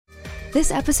This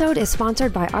episode is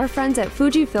sponsored by our friends at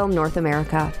Fujifilm North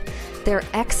America. Their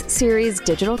X-Series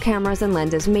digital cameras and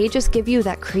lenses may just give you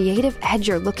that creative edge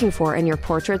you're looking for in your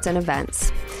portraits and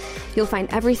events. You'll find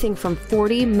everything from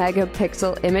 40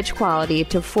 megapixel image quality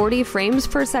to 40 frames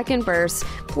per second bursts,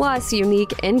 plus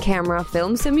unique in-camera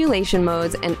film simulation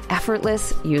modes and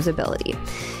effortless usability.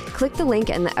 Click the link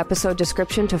in the episode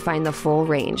description to find the full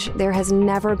range. There has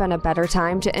never been a better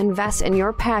time to invest in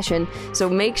your passion, so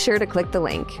make sure to click the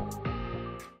link.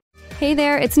 Hey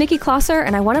there, it's Nikki Klosser,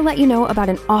 and I want to let you know about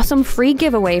an awesome free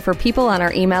giveaway for people on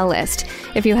our email list.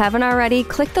 If you haven't already,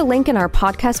 click the link in our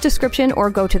podcast description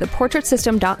or go to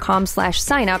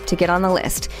theportraitsystem.com/sign-up to get on the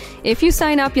list. If you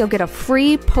sign up, you'll get a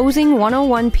free Posing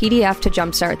 101 PDF to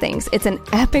jumpstart things. It's an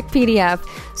epic PDF,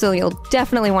 so you'll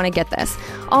definitely want to get this.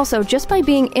 Also, just by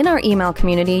being in our email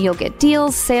community, you'll get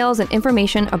deals, sales, and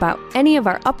information about any of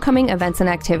our upcoming events and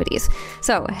activities.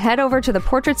 So head over to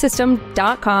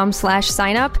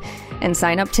theportraitsystem.com/sign-up and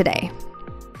sign up today.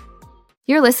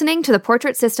 You're listening to the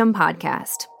Portrait System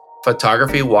podcast.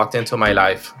 Photography walked into my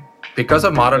life because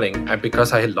of modeling and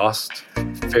because I had lost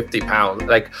 50 pounds.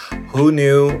 Like, who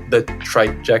knew the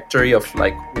trajectory of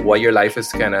like what your life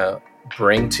is gonna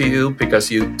bring to you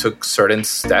because you took certain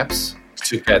steps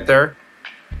to get there?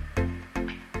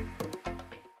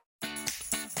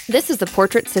 This is the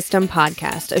Portrait System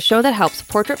podcast, a show that helps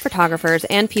portrait photographers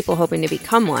and people hoping to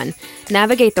become one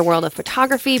navigate the world of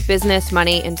photography, business,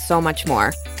 money, and so much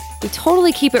more. We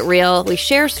totally keep it real. We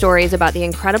share stories about the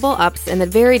incredible ups and the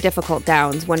very difficult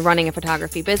downs when running a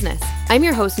photography business. I'm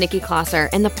your host, Nikki Klosser,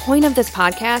 and the point of this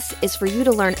podcast is for you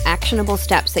to learn actionable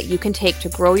steps that you can take to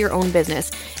grow your own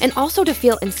business and also to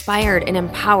feel inspired and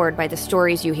empowered by the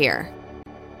stories you hear.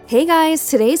 Hey guys,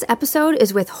 today's episode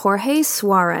is with Jorge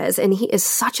Suarez, and he is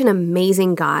such an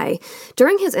amazing guy.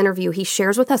 During his interview, he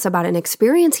shares with us about an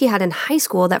experience he had in high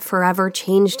school that forever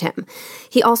changed him.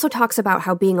 He also talks about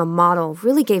how being a model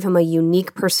really gave him a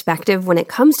unique perspective when it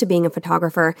comes to being a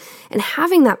photographer, and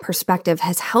having that perspective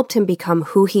has helped him become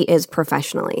who he is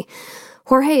professionally.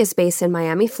 Jorge is based in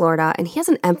Miami, Florida, and he has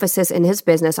an emphasis in his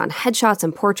business on headshots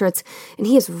and portraits, and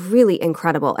he is really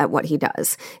incredible at what he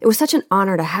does. It was such an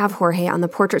honor to have Jorge on the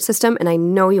Portrait System, and I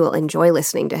know you will enjoy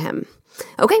listening to him.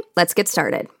 Okay, let's get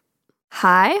started.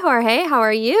 Hi, Jorge. How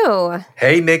are you?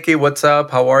 Hey, Nikki. What's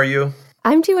up? How are you?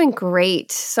 I'm doing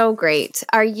great. So great.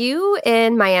 Are you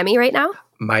in Miami right now?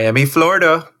 Miami,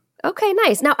 Florida. Okay,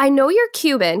 nice. Now, I know you're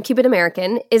Cuban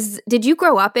American. Did you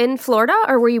grow up in Florida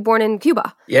or were you born in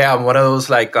Cuba? Yeah, I'm one of those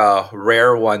like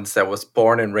rare ones that was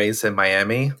born and raised in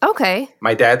Miami. Okay.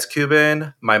 My dad's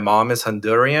Cuban. My mom is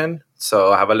Honduran.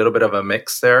 So I have a little bit of a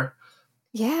mix there.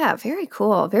 Yeah, very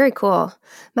cool. Very cool.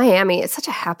 Miami, it's such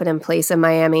a happening place in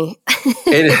Miami.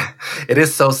 It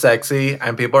is so sexy,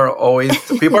 and people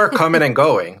are coming and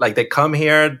going. Like, they come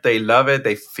here, they love it,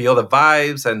 they feel the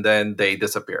vibes, and then they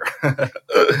disappear.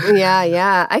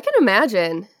 Yeah. I can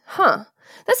imagine. Huh.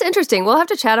 That's interesting. We'll have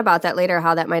to chat about that later,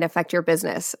 how that might affect your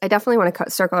business. I definitely want to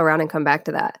circle around and come back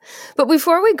to that. But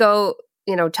before we go,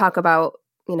 talk about,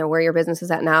 where your business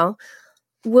is at now,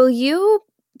 will you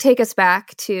take us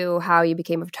back to how you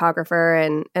became a photographer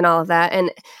and all of that? And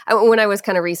when I was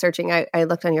kind of researching, I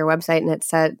looked on your website and it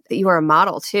said that you were a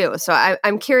model too. So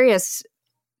I'm curious,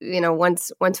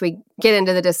 once we get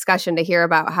into the discussion, to hear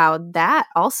about how that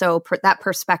also, that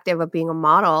perspective of being a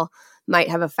model might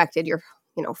have affected your,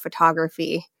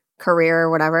 photography career or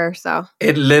whatever. So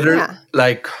it literally,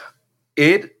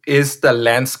 it is the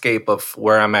landscape of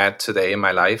where I'm at today in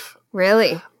my life.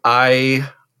 Really? I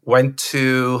went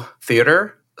to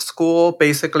theater school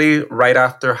basically right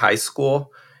after high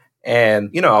school. And,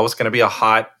 I was going to be a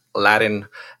hot Latin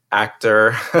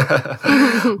actor.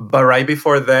 But right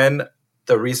before then,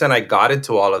 the reason I got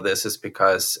into all of this is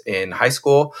because in high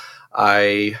school,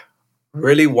 I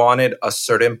really wanted a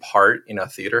certain part in a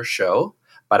theater show,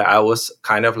 but I was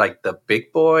kind of like the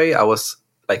big boy. I was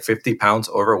like 50 pounds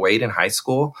overweight in high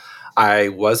school. I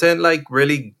wasn't like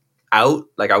really out,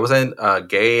 like I wasn't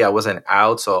gay, I wasn't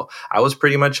out, so I was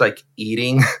pretty much like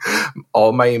eating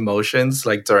all my emotions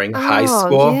like during high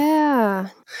school. Yeah.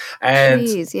 And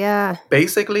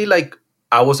basically, like,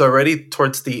 I was already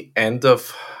towards the end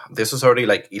of, this was already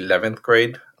like 11th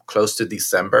grade, close to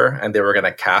December, and they were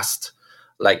gonna cast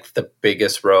like the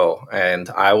biggest role. And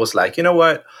I was like, you know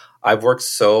what? I've worked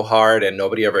so hard and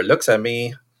nobody ever looks at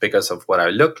me because of what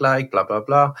I look like, blah, blah,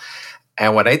 blah.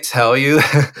 And when I tell you,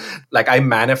 like, I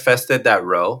manifested that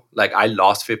role, like I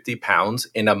lost 50 pounds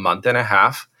in a month and a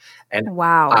half. And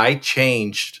wow, I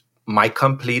changed my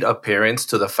complete appearance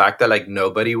to the fact that like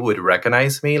nobody would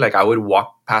recognize me. Like I would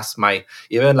walk past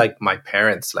even like my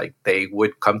parents, like they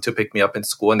would come to pick me up in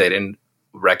school and they didn't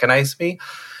recognize me.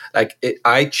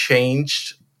 I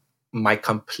changed my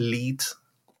complete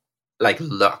like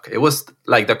look. It was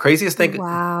like the craziest thing.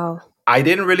 Wow. I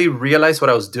didn't really realize what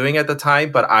I was doing at the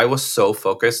time, but I was so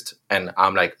focused, and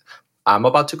I'm like, I'm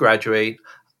about to graduate.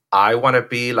 I want to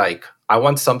be like, I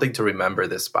want something to remember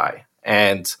this by.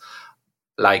 And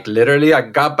like literally I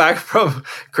got back from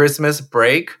Christmas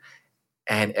break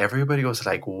and everybody was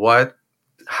like, what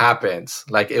happened?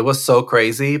 Like it was so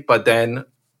crazy. But then,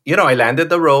 I landed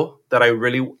the role that I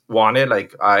really wanted.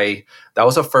 That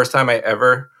was the first time I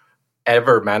ever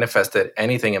manifested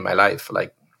anything in my life.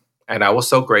 Like, and I was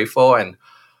so grateful.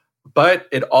 But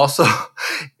it also,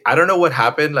 I don't know what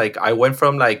happened. Like I went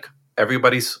from like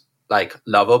everybody's like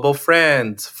lovable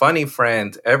friend, funny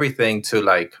friend, everything to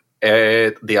like,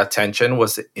 the attention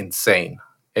was insane.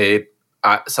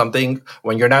 Something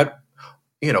when you're not,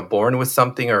 born with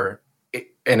something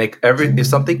if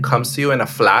something comes to you in a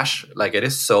flash, like it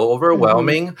is so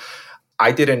overwhelming. Mm-hmm.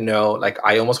 I didn't know, like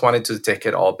I almost wanted to take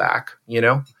it all back,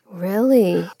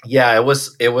 Really? Yeah, it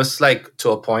was like to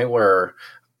a point where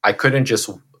I couldn't just,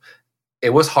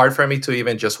 it was hard for me to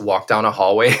even just walk down a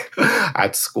hallway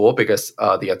at school because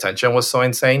the attention was so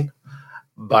insane.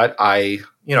 But I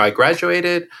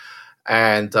graduated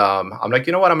and I'm like,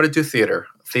 you know what? I'm going to do theater.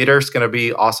 Theater is going to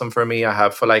be awesome for me. I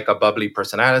have like a bubbly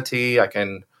personality. I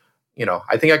can,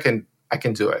 I think I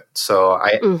can do it. So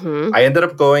I ended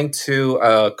up going to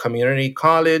a community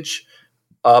college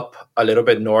up a little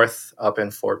bit north, up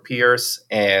in Fort Pierce.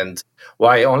 And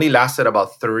while I only lasted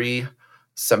about 3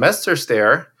 semesters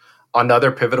there,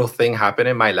 another pivotal thing happened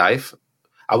in my life.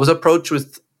 I was approached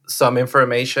with some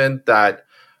information that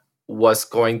was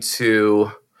going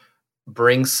to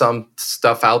bring some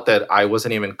stuff out that I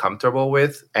wasn't even comfortable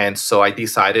with. And so I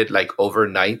decided like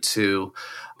overnight to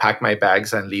pack my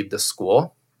bags and leave the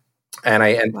school. And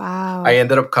I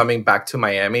ended up coming back to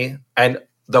Miami. And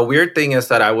the weird thing is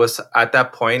that I was at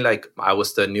that point, like I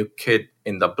was the new kid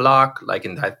in the block, like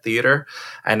in that theater.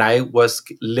 And I was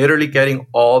literally getting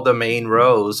all the main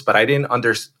rows, but I didn't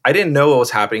know what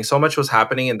was happening. So much was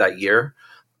happening in that year.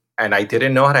 And I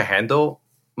didn't know how to handle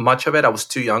much of it. I was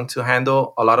too young to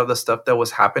handle a lot of the stuff that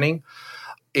was happening.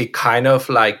 It kind of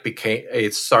like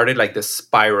it started like this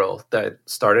spiral that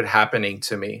started happening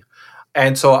to me.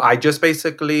 And so I just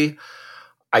basically,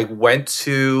 I went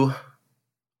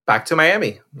back to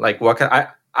Miami. Like what can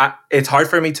I it's hard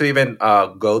for me to even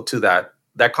go to that.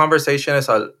 That conversation is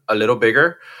a little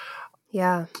bigger.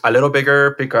 Yeah. A little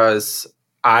bigger because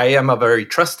I am a very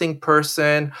trusting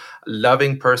person,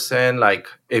 loving person. Like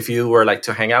if you were like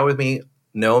to hang out with me,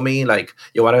 know me, like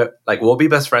you want to, like we'll be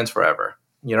best friends forever.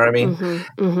 You know what I mean?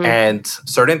 Mm-hmm, mm-hmm. And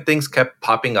certain things kept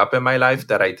popping up in my life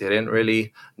that I didn't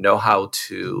really know how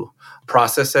to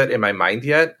process it in my mind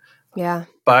yet. Yeah.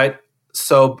 But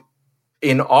so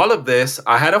in all of this,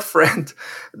 I had a friend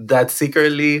that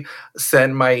secretly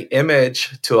sent my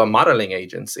image to a modeling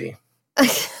agency.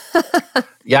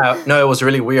 Yeah, no, it was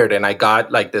really weird. And I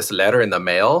got like this letter in the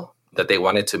mail that they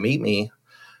wanted to meet me.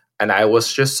 And I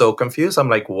was just so confused. I'm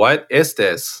like, what is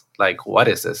this? Like, what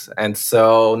is this? And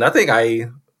so nothing. I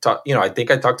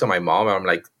think I talked to my mom. And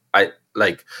I'm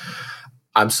like,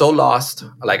 I'm so lost.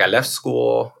 Like I left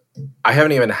school. I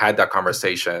haven't even had that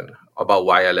conversation about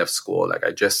why I left school. Like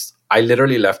I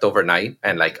literally left overnight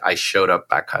and like I showed up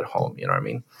back at home. You know what I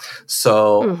mean?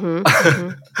 So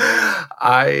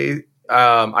I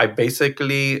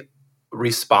basically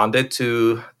responded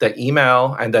to the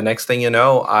email, and the next thing you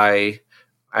know,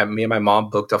 me and my mom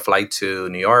booked a flight to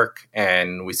New York,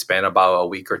 and we spent about a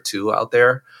week or 2 out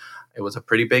there. It was a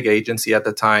pretty big agency at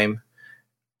the time.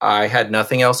 I had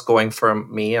nothing else going for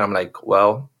me, and I'm like,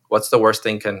 well, what's the worst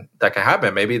thing that can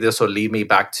happen? Maybe this will lead me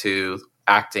back to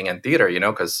acting and theater,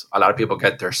 because a lot of people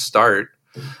get their start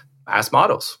as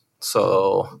models.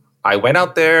 So I went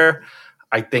out there.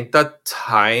 I think the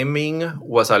timing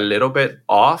was a little bit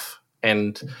off.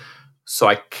 And so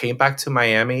I came back to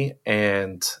Miami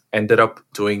and ended up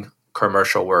doing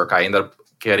commercial work. I ended up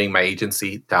getting my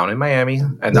agency down in Miami,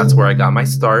 and that's where I got my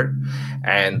start.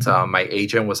 And my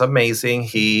agent was amazing.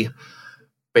 He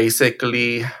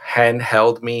basically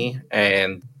handheld me,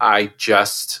 and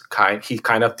he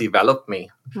kind of developed me.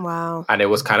 Wow. And it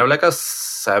was kind of like a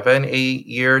 7-8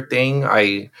 year thing.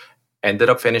 I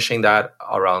ended up finishing that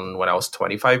around when I was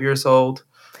 25 years old.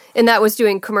 And that was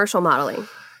doing commercial modeling.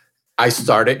 I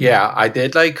started, I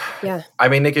did I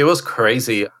mean, like, it was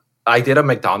crazy. I did a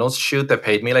McDonald's shoot that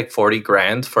paid me like 40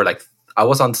 grand for I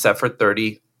was on set for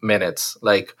 30 minutes.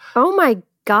 Like, oh my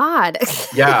God.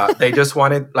 Yeah, they just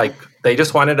wanted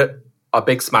a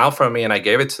big smile from me, and I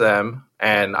gave it to them,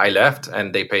 and I left,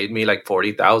 and they paid me like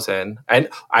 40,000, and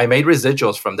I made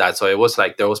residuals from that. So it was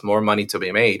like, there was more money to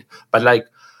be made. But like,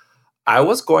 I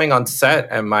was going on set,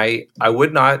 and I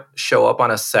would not show up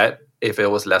on a set if it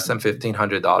was less than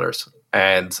 $1,500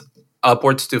 and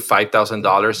upwards to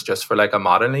 $5,000 just for like a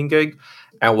modeling gig.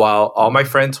 And while all my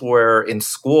friends were in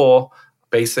school,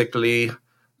 basically,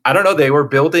 I don't know, they were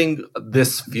building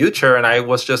this future, and I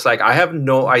was just like, I have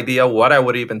no idea what I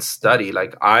would even study.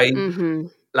 Like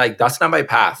like that's not my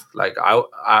path. Like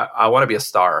I want to be a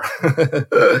star.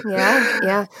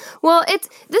 Yeah. Well,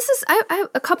 I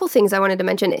a couple things I wanted to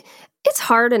mention. It's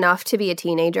hard enough to be a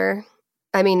teenager.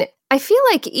 I mean, I feel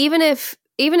like even if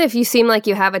you seem like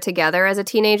you have it together as a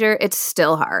teenager, it's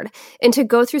still hard. And to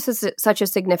go through such a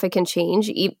significant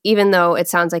change, even though it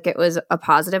sounds like it was a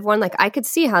positive one, like I could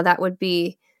see how that would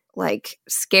be like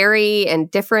scary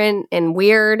and different and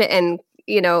weird, and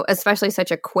especially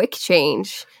such a quick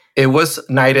change. It was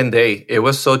night and day. It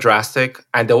was so drastic.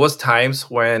 And there was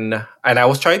times when, and I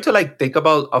was trying to like think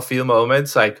about a few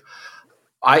moments. Like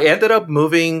I ended up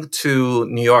moving to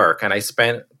New York, and I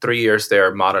spent 3 years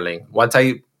there modeling. Once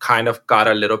I kind of got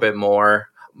a little bit more,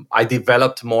 I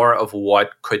developed more of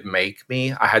what could make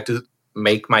me. I had to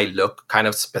make my look kind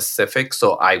of specific,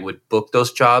 so I would book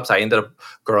those jobs. I ended up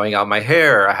growing out my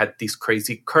hair. I had these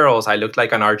crazy curls. I looked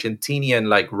like an Argentinian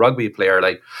like rugby player.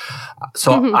 Like,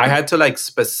 so I had to like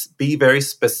be very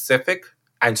specific.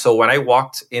 And so when I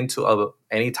walked into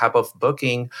any type of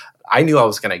booking, I knew I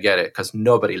was going to get it because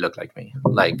nobody looked like me.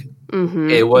 Like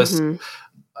it was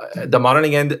the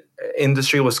modeling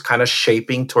industry was kind of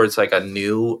shaping towards like a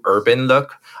new urban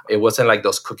look. It wasn't like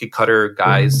those cookie cutter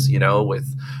guys, with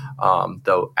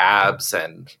the abs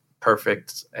and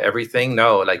perfect everything.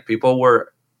 No, like people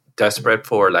were desperate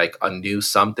for like a new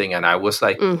something. And I was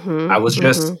like, I was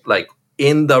just like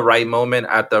in the right moment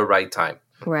at the right time.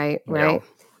 Right.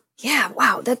 Yeah,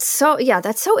 wow, that's so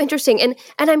interesting. And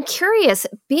I'm curious,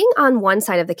 being on one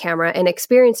side of the camera and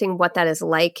experiencing what that is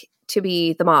like to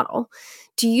be the model,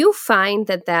 do you find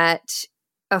that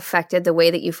affected the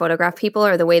way that you photograph people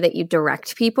or the way that you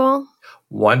direct people?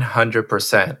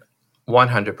 100%.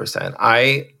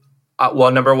 100%.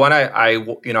 Well, number one, I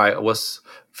was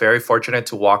very fortunate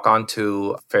to walk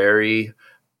onto very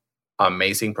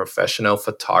amazing professional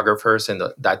photographers in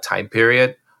that time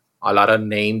period. A lot of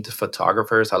named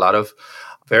photographers, a lot of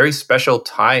very special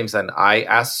times. And I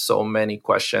asked so many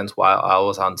questions while I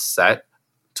was on set,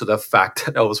 to the fact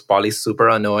that I was probably super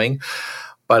annoying.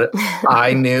 But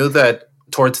I knew that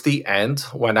towards the end,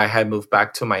 when I had moved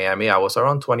back to Miami, I was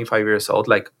around 25 years old.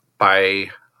 Like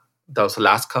by those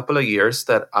last couple of years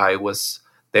that I was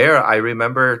there, I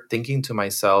remember thinking to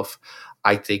myself,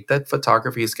 I think that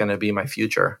photography is going to be my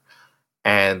future.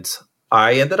 And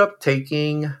I ended up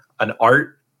taking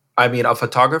a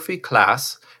photography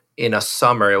class in a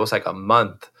summer. It was like a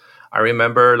month. I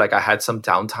remember like I had some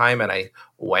downtime, and I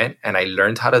went and I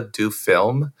learned how to do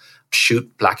film,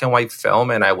 shoot black and white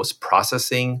film, and I was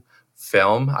processing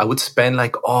film. I would spend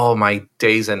like all my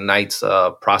days and nights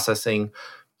processing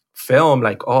film,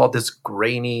 like all this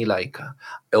grainy, like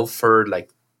Ilford,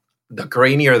 like the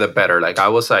grainier the better. Like I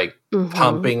was like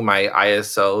pumping my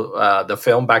ISO. The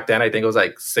film back then, I think it was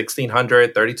like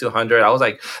 1600, 3200. I was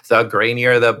like, the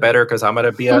grainier the better, because I'm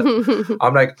gonna be I'm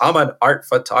an art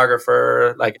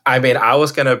photographer. Like, I mean, I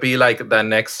was gonna be like the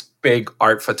next big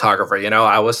art photographer.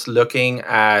 I was looking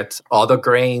at all the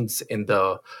grains in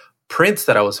the prints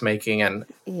that I was making, and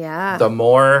the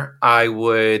more I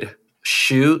would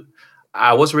shoot,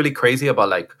 I was really crazy about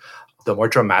like the more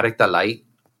dramatic the light.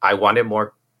 I wanted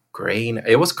more grain.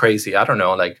 It was crazy. I don't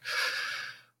know. Like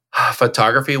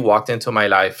photography walked into my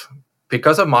life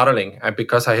because of modeling and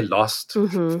because I had lost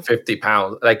 50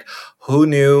 pounds. Like who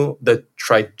knew the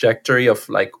trajectory of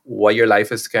like what your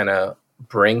life is going to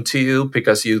bring to you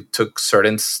because you took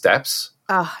certain steps.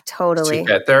 Oh, totally. To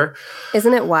get there.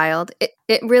 Isn't it wild?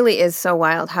 It really is so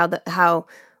wild how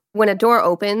when a door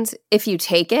opens, if you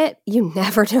take it, you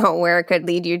never know where it could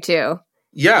lead you to.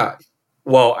 Yeah.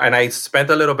 Well, and I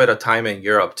spent a little bit of time in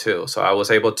Europe too. So I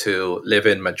was able to live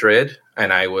in Madrid,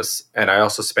 and I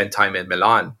also spent time in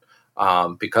Milan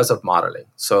because of modeling.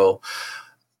 So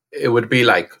it would be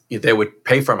like they would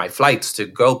pay for my flights to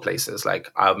go places.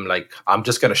 I'm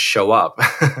just going to show up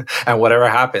and whatever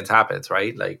happens,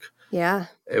 right? Like, yeah,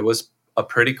 it was a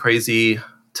pretty crazy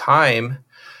time.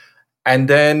 And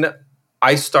then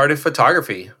I started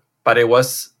photography, but it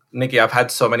was, Nikki, I've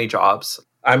had so many jobs.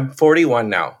 I'm 41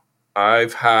 now.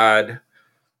 I've had,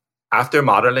 after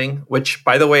modeling, which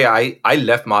by the way, I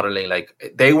left modeling,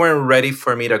 like they weren't ready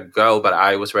for me to go, but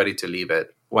I was ready to leave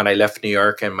it. When I left New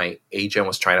York and my agent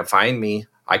was trying to find me,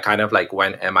 I kind of like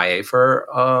went MIA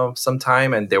for some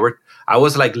time, and I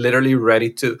was like literally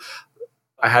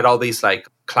I had all these like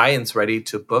clients ready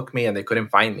to book me and they couldn't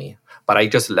find me, but I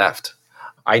just left.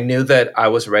 I knew that I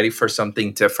was ready for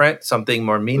something different, something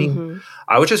more meaning. Mm-hmm.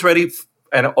 I was just ready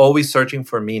and always searching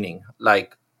for meaning,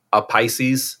 like a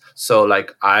Pisces. So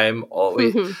like I'm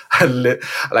always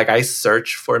like I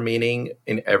search for meaning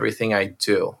in everything I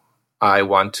do. I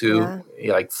want to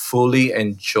like fully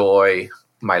enjoy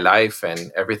my life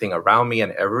and everything around me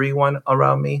and everyone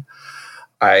around me.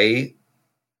 I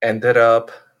ended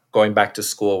up going back to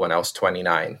school when I was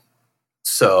 29.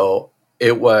 So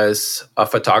it was a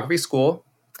photography school.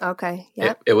 Okay.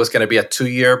 Yeah. It was going to be a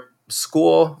 2-year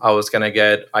school. I was going to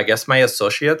get, I guess, my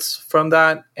associates from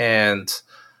that. And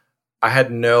I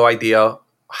had no idea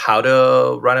how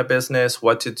to run a business,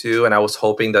 what to do. And I was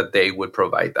hoping that they would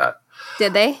provide that.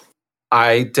 Did they?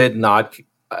 I did not,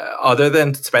 other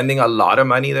than spending a lot of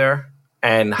money there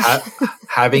and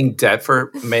having debt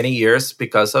for many years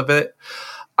because of it.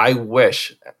 I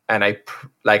wish, and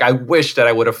I wish that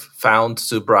I would have found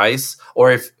Sue Bryce,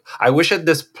 or if I wish that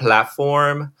this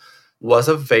platform was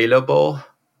available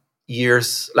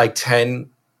years, like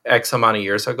 10x amount of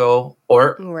years ago,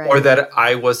 or that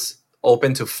I was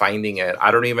open to finding it.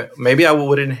 Maybe I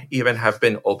wouldn't even have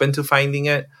been open to finding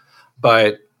it,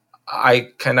 but I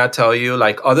cannot tell you,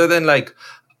 like, other than like,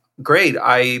 great,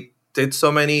 I did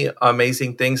so many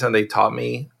amazing things and they taught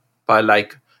me, but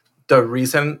like the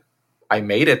reason I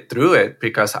made it through it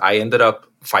because I ended up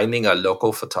finding a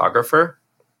local photographer,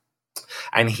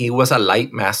 and he was a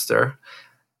light master,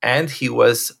 and he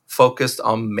was focused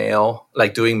on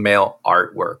doing male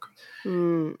artwork.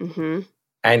 Mm-hmm.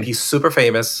 And he's super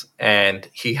famous, and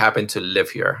he happened to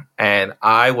live here. And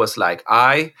I was like,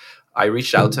 I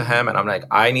reached out to him, and I'm like,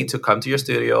 I need to come to your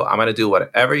studio. I'm going to do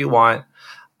whatever you want.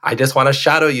 I just want to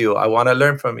shadow you. I want to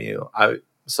learn from you.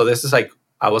 So this is like,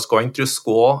 I was going through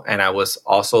school, and I was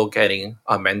also getting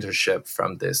a mentorship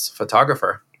from this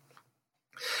photographer.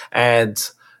 And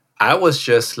I was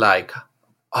just like,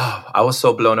 I was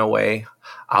so blown away.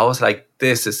 I was like,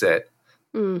 this is it.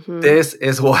 Mm-hmm. This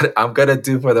is what I'm going to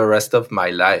do for the rest of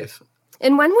my life.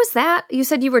 And when was that? You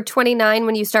said you were 29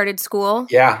 when you started school?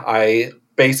 Yeah, I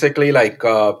basically like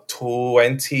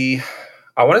 20,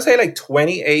 I want to say like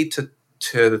 28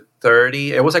 to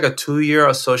 30. It was like a 2-year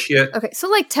associate. Okay, so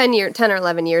like 10 or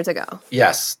 11 years ago.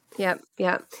 Yes. Yep.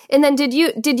 And then did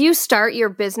you start your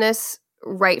business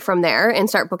right from there and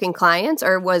start booking clients,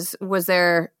 or was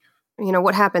there,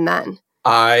 what happened then?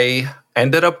 I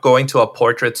ended up going to a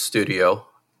portrait studio.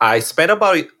 I spent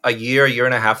about a year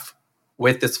and a half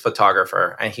with this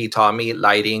photographer, and he taught me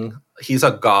lighting. He's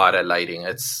a god at lighting.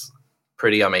 It's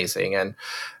pretty amazing. And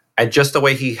just the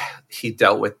way he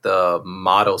dealt with the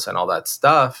models and all that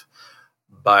stuff.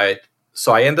 But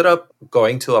so I ended up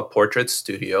going to a portrait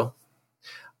studio,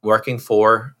 working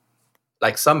for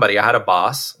like somebody. I had a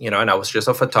boss, and I was just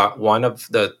one of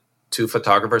the 2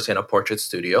 photographers in a portrait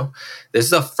studio. This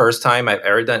is the first time I've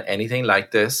ever done anything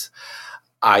like this.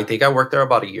 I think I worked there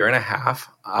about a year and a half.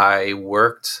 I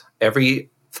worked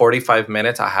every 45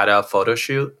 minutes. I had a photo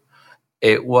shoot.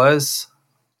 It was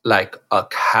like a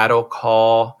cattle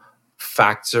call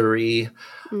factory.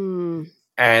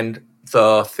 And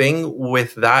the thing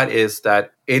with that is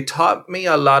that it taught me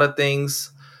a lot of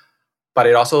things, but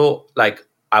it also, like,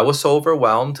 I was so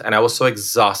overwhelmed and I was so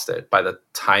exhausted by the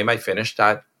time I finished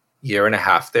that year and a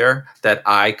half there that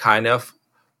I kind of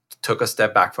took a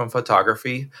step back from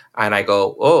photography, and I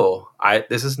go,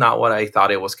 this is not what I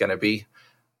thought it was going to be.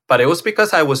 But it was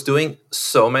because I was doing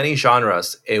so many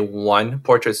genres in one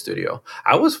portrait studio.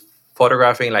 I was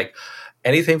photographing like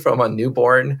anything from a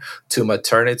newborn to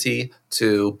maternity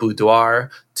to boudoir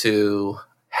to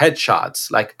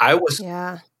headshots. Like I was,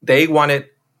 they wanted,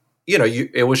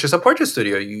 it was just a portrait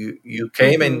studio. You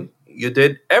came and you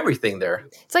did everything there.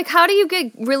 It's like, how do you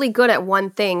get really good at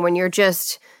one thing when you're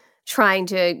just trying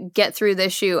to get through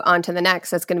this shoot onto the next?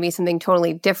 That's going to be something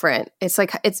totally different. It's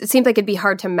like, it seems like it'd be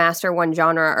hard to master one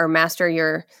genre or master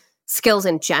your skills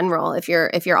in general if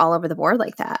you're all over the board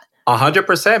like that.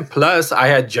 100%. Plus, I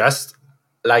had just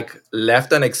like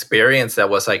left an experience that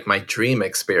was like my dream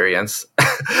experience.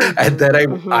 And then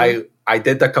I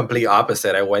did the complete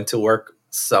opposite. I went to work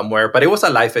somewhere, but it was a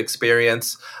life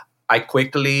experience. I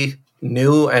quickly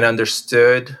knew and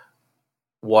understood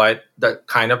what the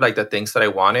kind of like the things that I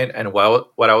wanted and what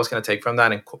I was going to take from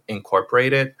that and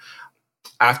incorporate it.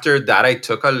 After that, I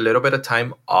took a little bit of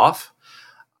time off.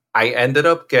 I ended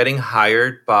up getting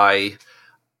hired by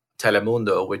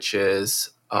Telemundo, which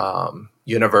is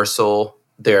Universal,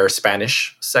 their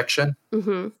Spanish section.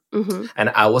 And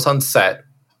I was on set.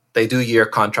 They do year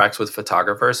contracts with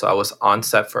photographers. So I was on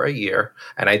set for a year,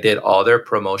 and I did all their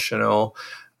promotional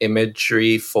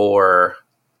imagery for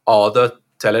all the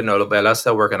telenovelas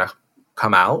that were going to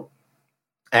come out.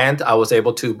 And I was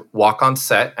able to walk on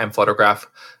set and photograph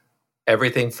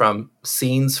everything from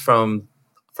scenes from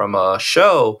a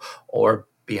show or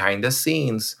behind the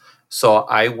scenes. So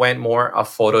I went more a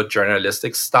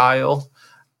photojournalistic style,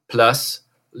 plus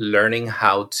learning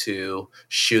how to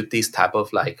shoot these type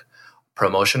of like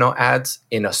promotional ads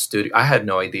in a studio. I had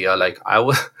no idea. Like I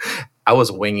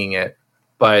was winging it,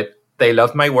 but they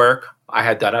loved my work. I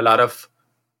had done a lot of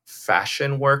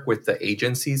fashion work with the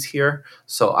agencies here.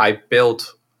 So I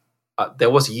built, there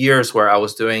was years where I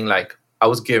was doing like, I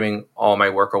was giving all my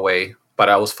work away, but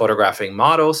I was photographing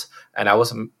models, and I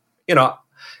was,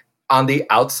 on the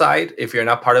outside, if you're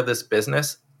not part of this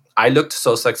business, I looked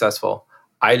so successful.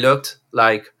 I looked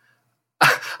like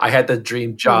I had the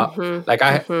dream job. Like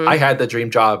I had the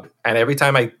dream job. And every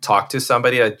time I talked to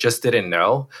somebody that just didn't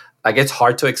know, like it's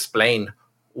hard to explain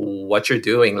what you're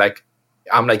doing. Like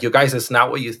I'm like, you guys, it's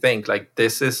not what you think. Like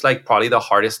this is like probably the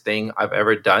hardest thing I've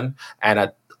ever done.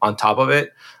 And on top of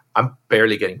it, I'm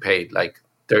barely getting paid. Like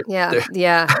Yeah.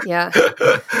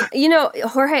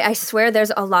 Jorge, I swear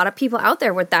there's a lot of people out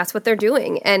there where that's what they're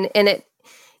doing. And it,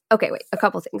 okay, wait, a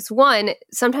couple things. One,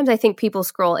 sometimes I think people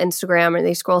scroll Instagram or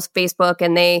they scroll Facebook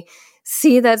and they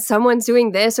see that someone's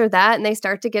doing this or that and they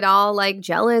start to get all like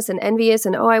jealous and envious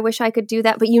and, oh, I wish I could do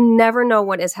that. But you never know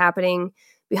what is happening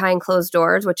behind closed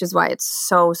doors, which is why it's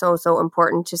so, so, so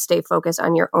important to stay focused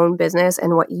on your own business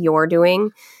and what you're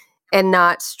doing and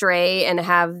not stray and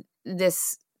have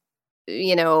this,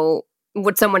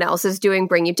 what someone else is doing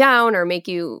bring you down or make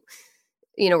you,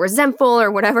 resentful or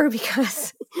whatever,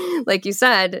 because like you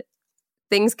said,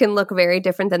 things can look very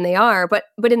different than they are. But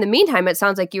in the meantime, it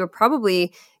sounds like you were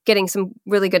probably getting some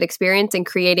really good experience in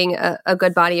creating a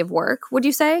good body of work, would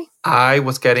you say? I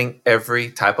was getting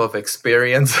every type of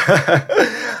experience.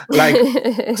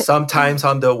 Like sometimes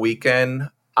on the weekend,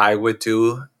 I would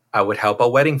help a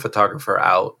wedding photographer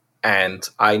out. And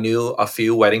I knew a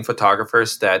few wedding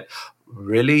photographers that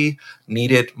really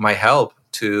needed my help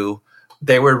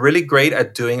they were really great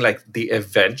at doing like the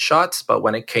event shots, but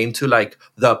when it came to like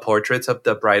the portraits of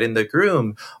the bride and the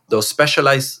groom, those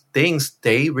specialized things,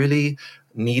 they really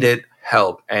needed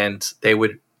help. And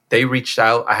they reached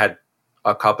out. I had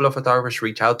a couple of photographers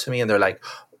reach out to me and they're like,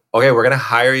 okay, we're going to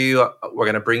hire you. We're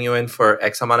going to bring you in for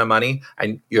X amount of money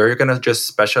and you're going to just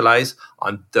specialize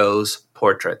on those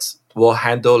portraits. We'll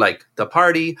handle like the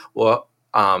party, the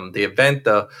event,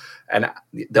 and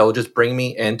they'll just bring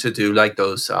me in to do like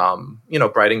those,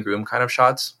 bride and groom kind of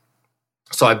shots.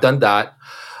 So I've done that.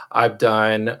 I've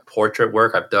done portrait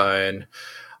work.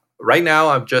 Right now,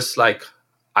 I'm just like,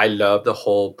 I love the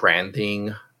whole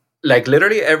branding. Like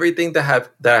literally everything that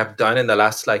I've done in the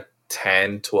last like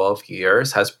 10, 12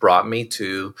 years has brought me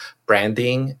to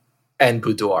branding and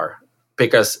boudoir,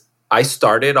 because I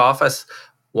started off as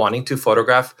wanting to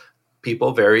photograph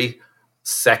people very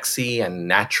sexy and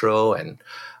natural, and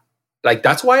like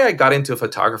that's why I got into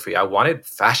photography. I wanted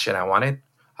fashion. I wanted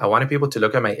people to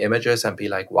look at my images and be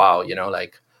like, wow,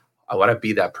 like I want to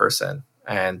be that person.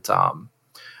 And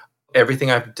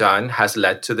everything I've done has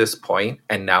led to this point.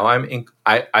 And now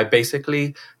I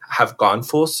basically have gone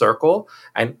full circle,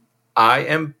 and I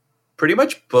am pretty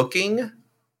much booking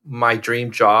my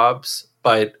dream jobs,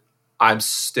 but I'm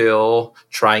still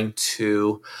trying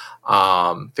to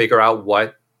figure out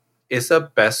what is the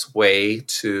best way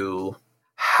to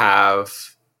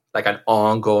have like an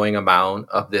ongoing amount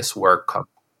of this work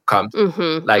come.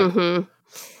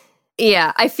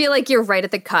 Yeah, I feel like you're right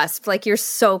at the cusp. Like you're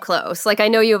so close. Like I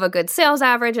know you have a good sales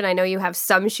average and I know you have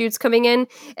some shoots coming in.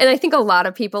 And I think a lot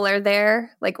of people are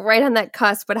there, like right on that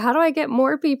cusp. But how do I get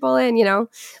more people in,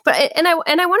 But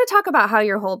I want to talk about how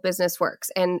your whole business works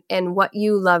and what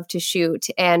you love to shoot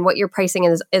and what your pricing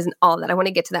is and all that. I want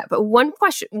to get to that. But one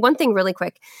thing really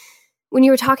quick. When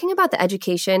you were talking about the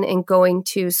education and going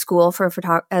to school for for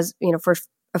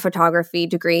a photography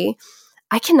degree,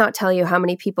 I cannot tell you how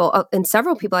many people, and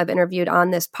several people I've interviewed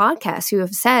on this podcast who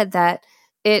have said that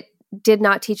it did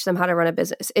not teach them how to run a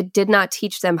business. It did not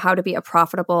teach them how to be a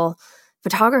profitable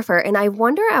photographer. And I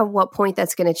wonder at what point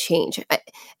that's going to change.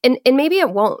 And maybe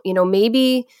it won't.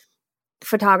 Maybe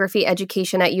photography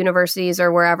education at universities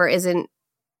or wherever isn't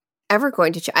ever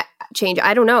going to change.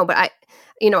 I don't know, but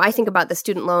I think about the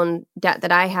student loan debt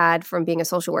that I had from being a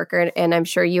social worker, and I'm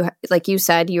sure you, like you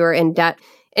said, you were in debt,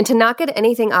 and to not get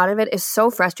anything out of it is so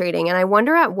frustrating. And I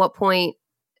wonder at what point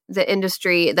the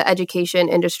education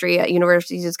industry at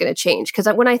universities is going to change. Because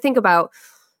when I think about,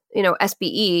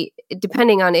 SBE,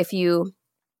 depending on if you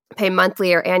pay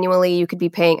monthly or annually, you could be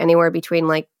paying anywhere between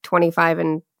like $25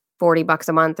 and $40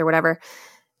 a month or whatever.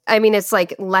 I mean, it's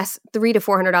like less $300 to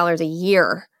 $400 a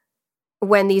year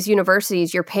when these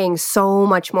universities, you're paying so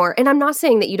much more. And I'm not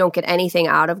saying that you don't get anything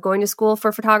out of going to school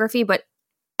for photography, but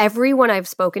everyone I've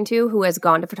spoken to who has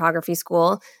gone to photography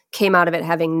school came out of it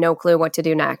having no clue what to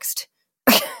do next.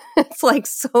 It's like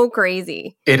so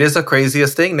crazy. It is the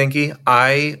craziest thing, Nikki.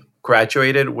 I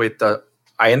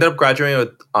ended up graduating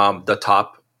with the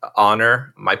top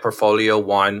honor. My portfolio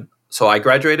won. So I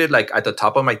graduated like at the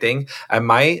top of my thing. And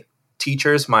my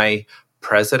teachers, my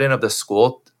president of the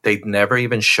school, they never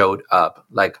even showed up.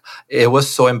 Like, it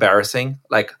was so embarrassing.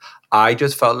 Like, I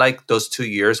just felt like those 2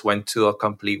 years went to a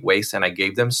complete waste, and I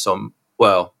gave them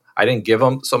I didn't give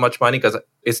them so much money because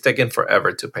it's taken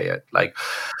forever to pay it. Like,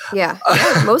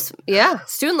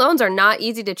 student loans are not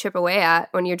easy to chip away at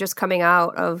when you're just coming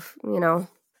out of,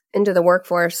 into the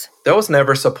workforce. There was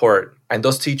never support, and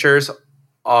those teachers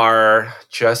are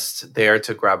just there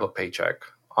to grab a paycheck.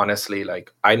 Honestly,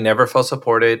 like, I never felt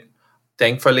supported.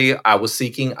 Thankfully, I was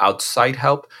seeking outside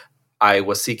help. I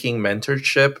was seeking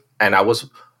mentorship, and I was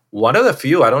one of the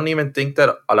few. I don't even think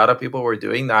that a lot of people were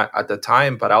doing that at the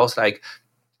time, but I was like,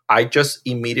 I just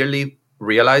immediately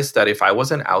realized that if I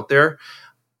wasn't out there,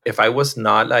 if I was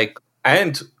not like,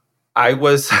 and I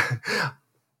was,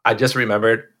 I just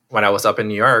remembered when I was up in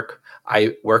New York,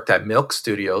 I worked at Milk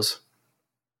Studios.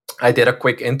 I did a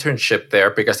quick internship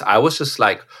there because I was just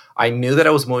like, I knew that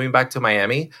I was moving back to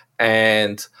Miami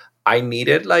and I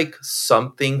needed like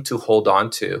something to hold on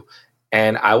to.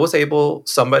 And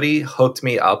somebody hooked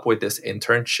me up with this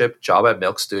internship job at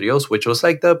Milk Studios, which was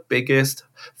like the biggest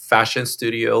fashion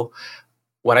studio.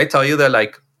 When I tell you that,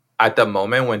 like, at the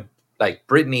moment when like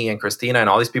Brittany and Christina and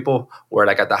all these people were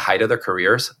like at the height of their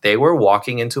careers, they were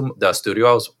walking into the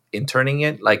studio I was interning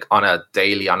in like on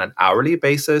an hourly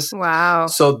basis. Wow.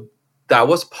 So that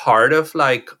was part of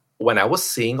like when I was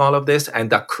seeing all of this,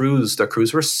 and the crews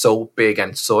were so big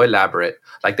and so elaborate.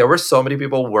 Like, there were so many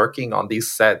people working on these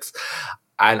sets.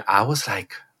 And I was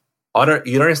like, you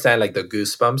don't understand, like, the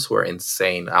goosebumps were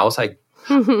insane. I was like,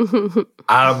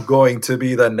 I'm going to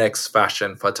be the next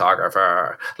fashion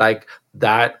photographer. Like,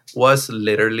 that was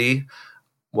literally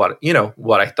what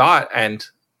I thought. And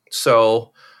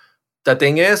so the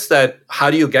thing is that how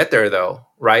do you get there though?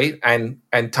 Right? And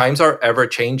times are ever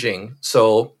changing.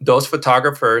 So those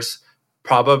photographers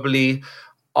probably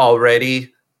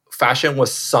already, fashion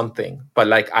was something, but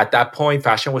like at that point,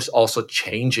 fashion was also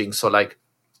changing. So like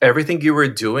everything you were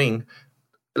doing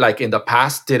like in the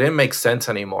past didn't make sense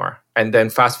anymore. And then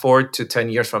fast forward to 10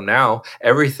 years from now,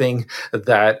 everything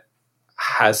that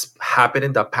has happened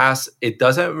in the past, it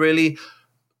doesn't really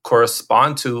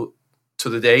correspond to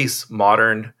today's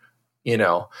modern,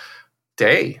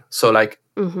 day. So like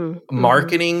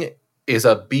marketing is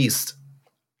a beast.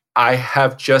 I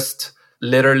have just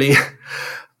literally,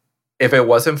 if it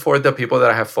wasn't for the people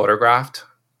that I have photographed,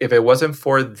 if it wasn't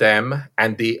for them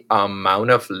and the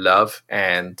amount of love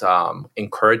and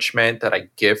encouragement that I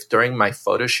give during my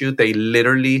photo shoot, they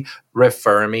literally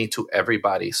refer me to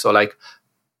everybody. So like,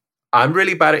 I'm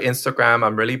really bad at Instagram.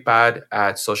 I'm really bad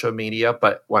at social media.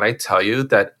 But when I tell you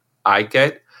that I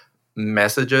get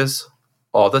messages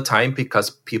all the time because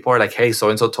people are like, hey,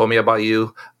 so-and-so told me about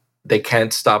you. They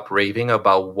can't stop raving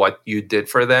about what you did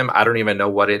for them. I don't even know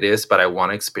what it is, but I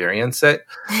want to experience it.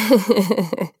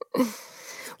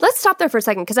 Let's stop there for a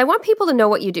second because I want people to know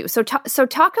what you do. So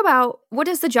talk about what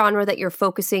is the genre that you're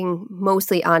focusing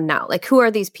mostly on now? Like, who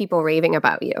are these people raving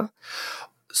about you?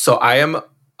 So I am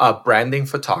a branding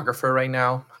photographer right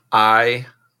now.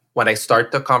 When I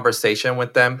start the conversation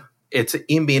with them, it's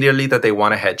immediately that they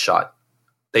want a headshot.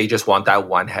 They just want that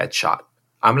one headshot.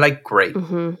 I'm like, great.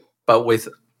 Mm-hmm. But with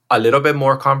a little bit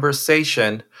more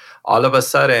conversation, all of a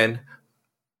sudden,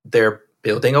 they're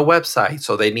building a website.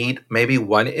 So they need maybe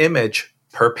one image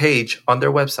per page on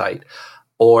their website,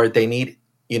 or they need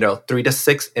 3 to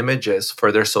 6 images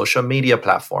for their social media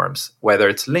platforms, whether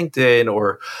it's LinkedIn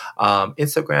or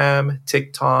Instagram,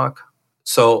 TikTok.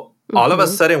 So all of a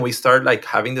sudden we start like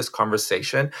having this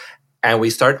conversation and we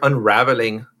start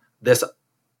unraveling this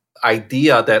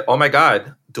idea that, oh my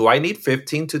God, do I need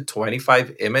 15 to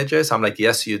 25 images? I'm like,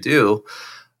 yes, you do.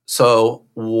 So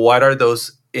what are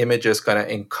those images going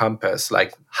to encompass?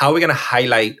 Like, how are we going to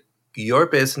highlight your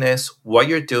business, what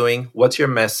you're doing, what's your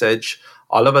message?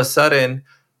 All of a sudden,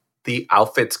 the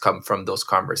outfits come from those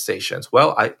conversations.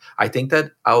 Well, I think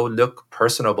that I'll look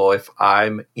personable if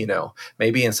I'm,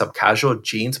 maybe in some casual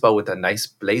jeans, but with a nice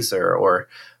blazer, or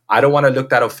I don't want to look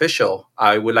that official.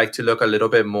 I would like to look a little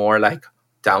bit more like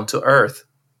down to earth.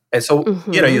 And so,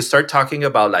 you start talking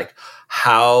about like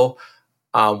how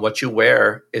what you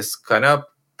wear is gonna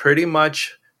pretty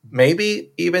much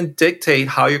maybe even dictate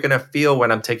how you're gonna feel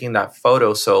when I'm taking that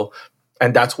photo. So,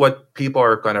 and that's what people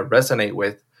are gonna resonate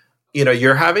with.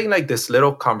 you're having like this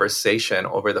little conversation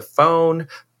over the phone.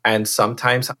 And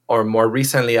sometimes, or more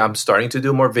recently, I'm starting to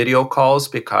do more video calls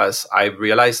because I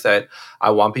realized that I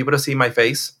want people to see my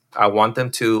face. I want them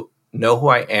to know who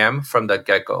I am from the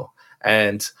get-go.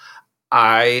 And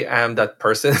I am that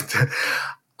person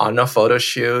on a photo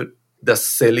shoot. The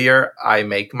sillier I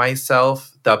make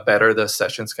myself, the better the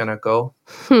session's going to go.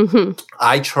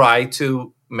 I try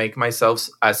to make myself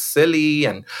as silly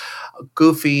and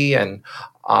goofy, and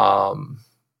all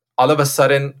of a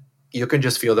sudden you can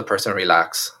just feel the person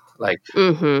relax. Like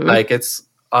it's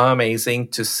amazing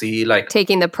to see, like,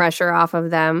 taking the pressure off of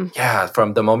them. Yeah,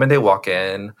 from the moment they walk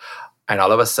in, and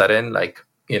all of a sudden, like,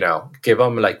 give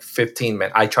them like 15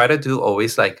 minutes. I try to do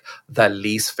always like the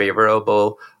least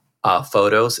favorable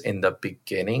photos in the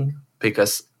beginning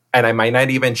and I might not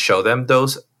even show them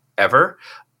those ever,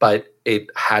 but it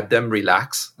had them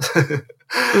relax.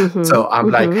 So I'm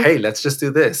like, hey, let's just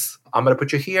do this. I'm going to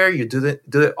put you here. You do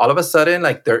it. All of a sudden,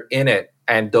 like, they're in it.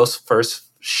 And those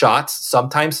first shots,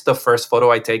 sometimes the first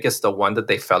photo I take is the one that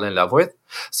they fell in love with.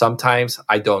 Sometimes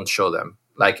I don't show them.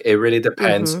 Like, it really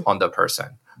depends on the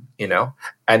person,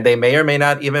 and they may or may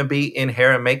not even be in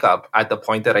hair and makeup at the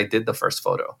point that I did the first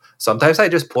photo. Sometimes I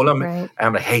just pull them and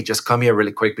I'm like, hey, just come here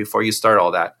really quick before you start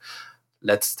all that.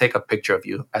 Let's take a picture of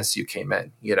you as you came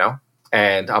in,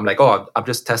 And I'm like, oh, I'm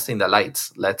just testing the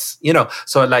lights. Let's,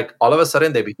 So like all of a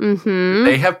sudden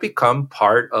they have become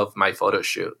part of my photo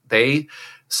shoot. They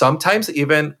sometimes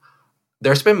even,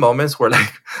 there's been moments where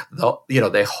like,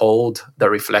 they hold the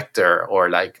reflector, or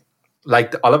like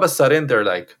all of a sudden they're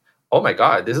like, oh my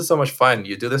God, this is so much fun.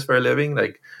 You do this for a living.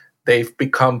 Like, they've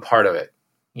become part of it,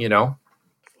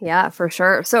 Yeah, for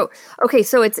sure. So, okay.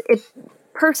 So it's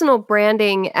personal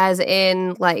branding as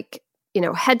in like,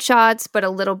 headshots, but a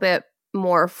little bit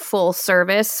more full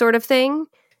service sort of thing?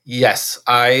 Yes,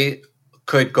 I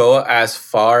could go as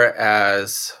far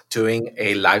as doing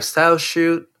a lifestyle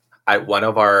shoot at one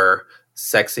of our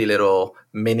sexy little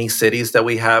mini cities that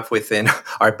we have within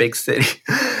our big city.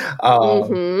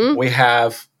 We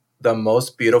have the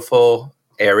most beautiful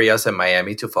areas in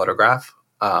Miami to photograph.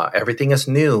 Everything is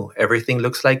new. Everything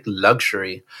looks like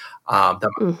luxury.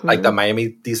 Like the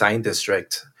Miami Design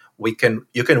District. You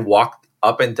can walk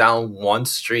up and down one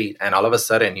street, and all of a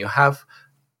sudden you have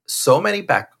so many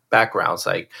backgrounds.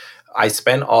 Like, I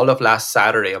spent all of last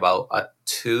Saturday about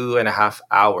 2.5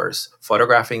 hours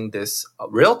photographing this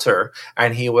realtor,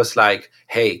 and he was like,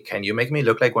 hey, can you make me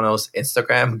look like one of those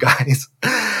Instagram guys?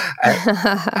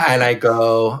 and I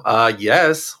go,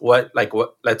 yes. What?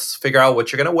 Let's figure out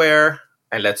what you're gonna wear,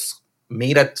 and let's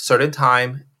meet at a certain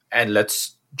time, and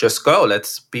let's just go.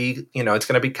 Let's be, it's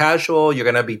going to be casual. You're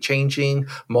going to be changing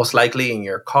most likely in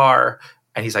your car.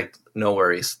 And he's like, no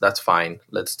worries. That's fine.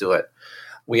 Let's do it.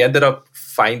 We ended up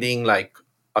finding like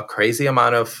a crazy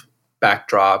amount of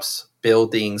backdrops,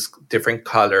 buildings, different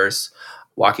colors,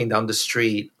 walking down the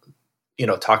street,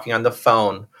 talking on the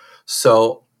phone.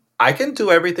 So I can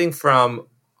do everything from,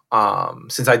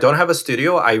 since I don't have a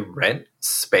studio, I rent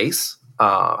space.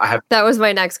 That was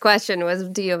my next question was,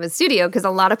 do you have a studio? Because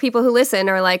a lot of people who listen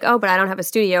are like, oh, but I don't have a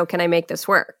studio. Can I make this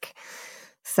work?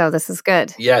 So this is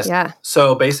good. Yes. Yeah.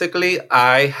 So basically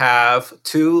I have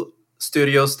 2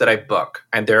 studios that I book,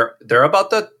 and they're about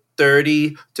the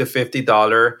 $30 to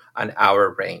 $50 an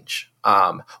hour range.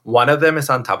 One of them is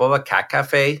on top of a cat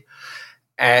cafe.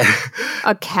 And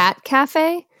a cat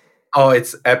cafe? Oh,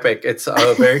 it's epic. It's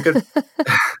a very good.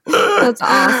 That's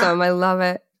awesome. I love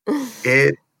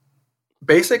it.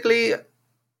 Basically,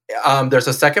 there's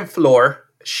a second floor.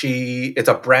 It's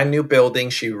a brand new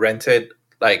building. She rented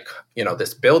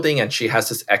this building, and she has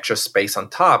this extra space on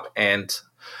top. And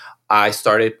I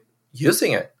started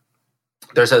using it.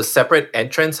 There's a separate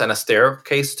entrance and a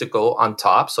staircase to go on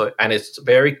top. And it's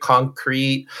very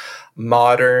concrete,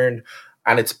 modern,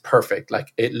 and it's perfect.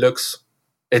 Like,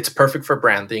 it's perfect for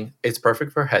branding. It's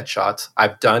perfect for headshots.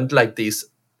 I've done like these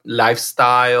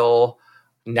lifestyle,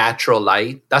 natural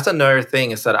light. That's another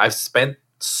thing, is that I've spent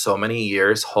so many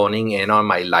years honing in on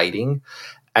my lighting,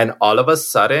 and all of a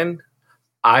sudden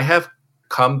I have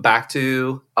come back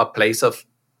to a place of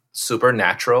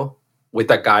supernatural. With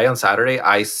that guy on Saturday,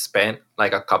 I spent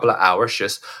like a couple of hours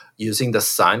just using the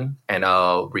sun and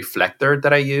a reflector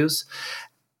that I use.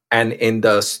 And in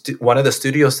one of the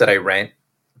studios that I rent,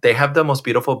 they have the most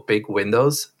beautiful big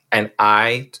windows, and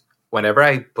whenever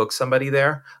I book somebody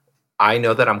there, I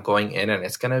know that I'm going in and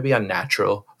it's going to be a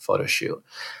natural photo shoot.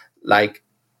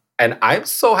 And I'm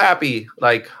so happy.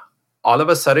 Like, all of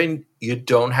a sudden, you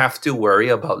don't have to worry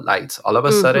about lights. All of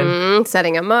a sudden,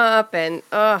 setting them up and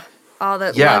all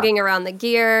the lugging around the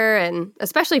gear, and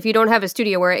especially if you don't have a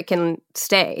studio where it can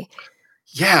stay.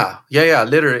 Yeah.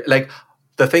 Literally, like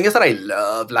the thing is that I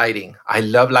love lighting. I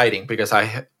love lighting because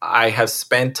I have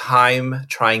spent time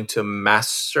trying to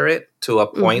master it to a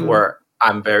point Mm-hmm. where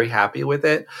I'm very happy with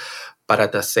it. But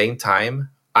at the same time,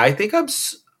 I think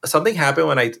something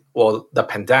happened the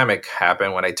pandemic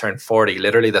happened when I turned 40.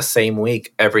 Literally the same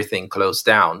week, everything closed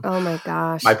down. Oh my My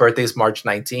gosh. birthday is March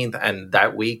 19th, and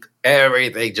that week,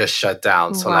 everything just shut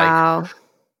down. So like Wow.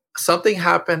 something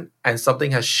happened and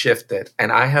something has shifted,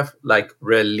 and I have like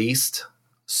released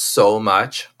so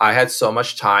much. I had so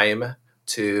much time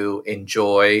to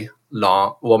enjoy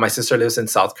my sister lives in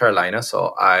South Carolina,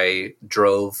 so I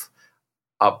drove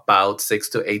about 6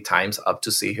 to 8 times up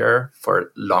to see her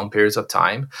for long periods of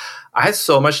time. I had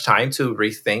so much time to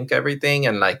rethink everything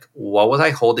and like, what was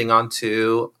I holding on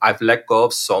to? I've let go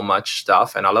of so much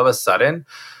stuff, and all of a sudden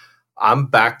I'm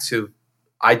back to,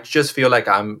 I just feel like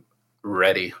I'm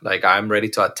ready. Like I'm ready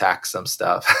to attack some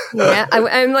stuff. Yeah,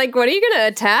 I'm like, what are you going to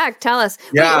attack? Tell us.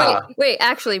 Yeah. Wait.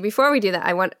 Actually, before we do that,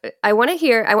 I want to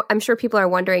hear. I'm sure people are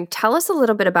wondering. Tell us a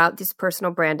little bit about these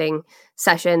personal branding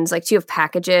sessions. Like, do you have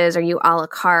packages? Are you a la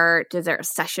carte? Is there a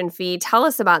session fee? Tell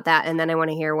us about that, and then I want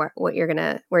to hear where you're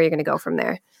gonna go from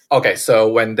there. Okay, so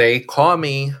when they call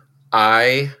me,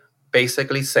 I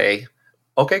basically say,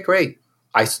 okay, great.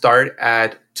 I start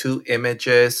at 2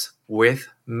 images with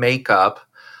makeup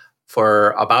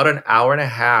for about an hour and a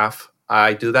half.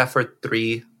 I do that for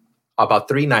about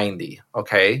 $390.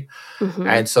 Okay. Mm-hmm.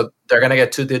 And so they're going to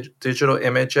get 2 digital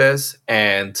images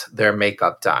and their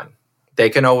makeup done. They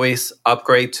can always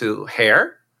upgrade to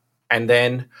hair. And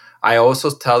then I also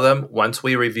tell them, once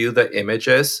we review the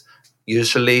images,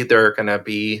 usually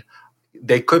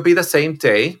they could be the same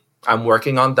day. I'm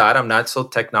working on that. I'm not so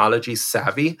technology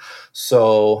savvy.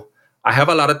 So I have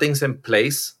a lot of things in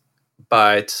place,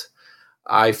 but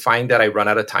I find that I run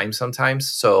out of time sometimes.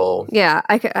 So yeah,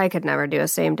 I could never do a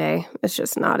same day. It's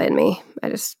just not in me. I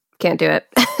just can't do it.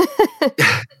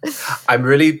 I'm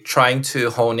really trying to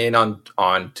hone in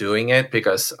on doing it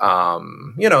because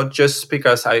just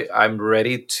because I'm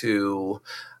ready to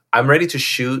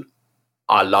shoot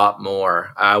a lot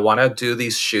more. I want to do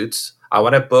these shoots. I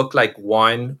want to book like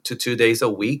 1 to 2 days a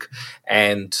week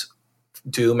and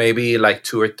do maybe like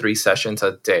 2 or 3 sessions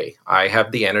a day. I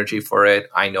have the energy for it.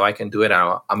 I know I can do it.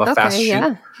 I'm a fast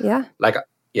shooter. Yeah.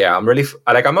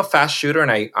 I'm a fast shooter,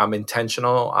 and I'm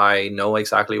intentional. I know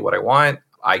exactly what I want.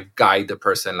 I guide the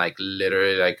person, like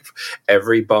literally, like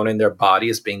every bone in their body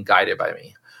is being guided by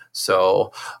me.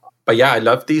 So, but yeah, I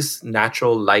love these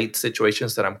natural light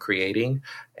situations that I'm creating,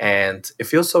 and it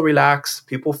feels so relaxed.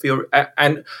 People feel,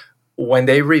 and when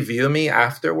they review me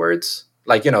afterwards,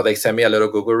 like, they send me a little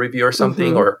Google review or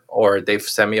something, Mm-hmm. or they've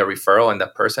sent me a referral, and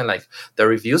that person, like, the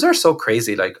reviews are so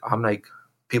crazy. Like, I'm like,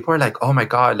 people are like, oh my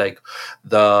God, like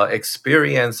the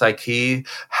experience, like he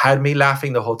had me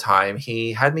laughing the whole time.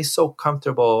 He had me so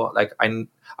comfortable. Like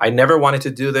I never wanted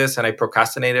to do this, and I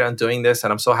procrastinated on doing this,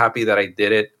 and I'm so happy that I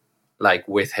did it like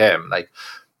with him.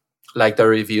 Like the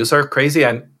reviews are crazy.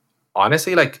 And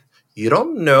honestly, like, you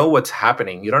don't know what's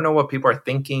happening. You don't know what people are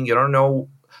thinking. You don't know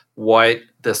what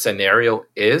the scenario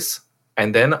is.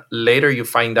 And then later you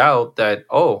find out that,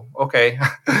 oh, okay,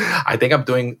 I think I'm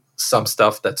doing some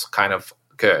stuff that's kind of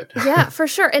good. Yeah, for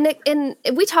sure. And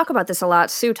we talk about this a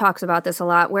lot. Sue talks about this a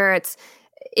lot, where it's,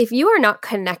 if you are not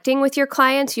connecting with your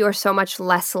clients, you are so much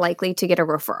less likely to get a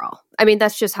referral. I mean,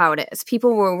 that's just how it is.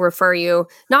 People will refer you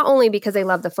not only because they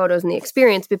love the photos and the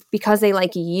experience, but because they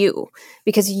like you,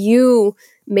 because you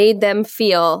made them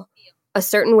feel a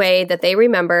certain way that they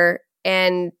remember.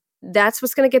 And that's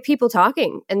what's going to get people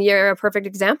talking. And you're a perfect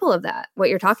example of that, what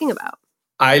you're talking about.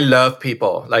 I love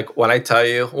people. Like, when I tell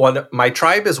you, my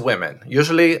tribe is women.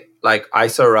 Usually, like, I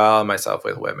surround myself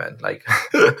with women. Like,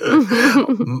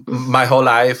 my whole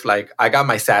life, like, I got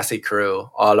my sassy crew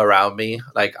all around me.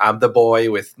 Like, I'm the boy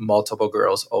with multiple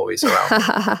girls always around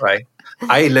me, right?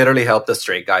 I literally help the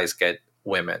straight guys get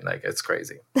women. Like, it's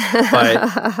crazy.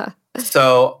 But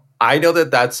so I know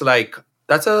that's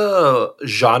a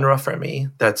genre for me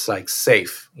that's like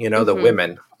safe. The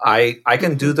women. I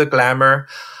can do the glamour.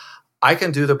 I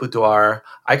can do the boudoir.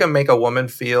 I can make a woman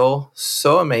feel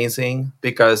so amazing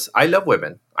because I love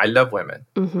women.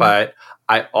 But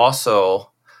I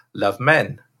also love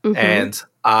men. And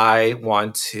I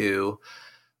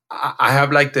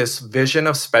have like this vision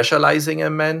of specializing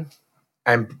in men.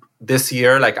 And this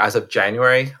year, like as of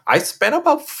January, I spent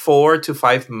about 4 to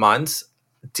 5 months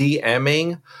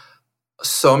DMing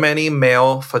so many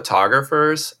male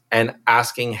photographers and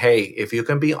asking, hey, if you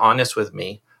can be honest with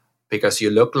me, because you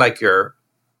look like you're...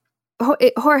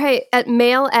 Jorge, at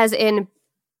male as in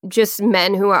just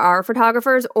men who are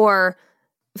photographers, or...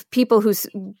 people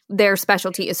their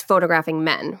specialty is photographing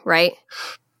men, right?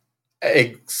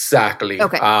 Exactly.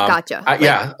 Okay, gotcha.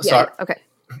 Okay.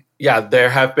 Yeah, there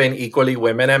have been equally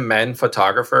women and men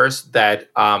photographers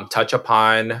that touch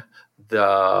upon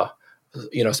the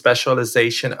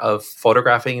specialization of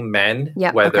photographing men,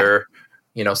 whether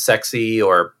sexy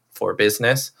or for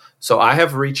business. So I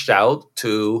have reached out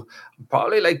to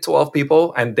probably like 12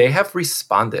 people, and they have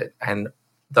responded, and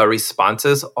the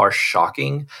responses are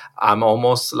shocking. I'm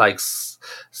almost like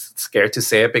scared to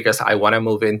say it because I want to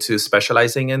move into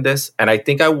specializing in this, and I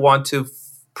think I want to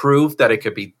prove that it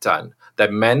could be done,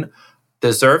 that men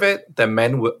deserve it, that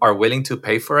men are willing to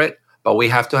pay for it, but we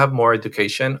have to have more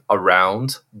education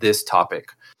around this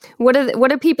topic. What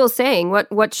are people saying?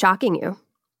 What's shocking you?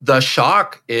 The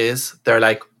shock is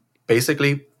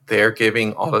they're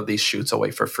giving all of these shoots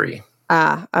away for free.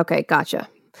 Okay, gotcha.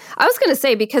 I was going to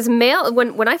say, because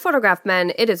when I photograph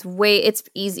men, it's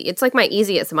easy. It's like my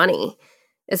easiest money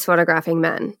is photographing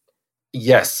men.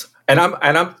 Yes. And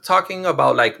I'm talking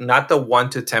about like not the 1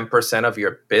 to 10% of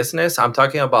your business. I'm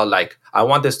talking about like, I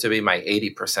want this to be my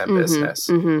 80% business.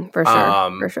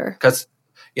 For sure. Because,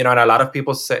 and a lot of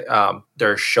people say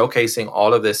they're showcasing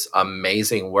all of this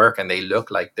amazing work and they look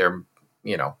like they're,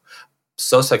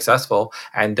 so successful.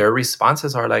 And their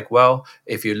responses are like, well,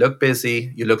 if you look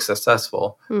busy, you look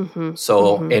successful.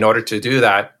 In order to do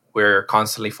that, we're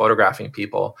constantly photographing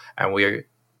people and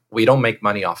we don't make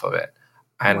money off of it.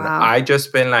 And I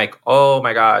just been like, oh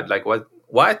my God, like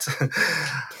what?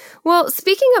 Well,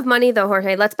 speaking of money though,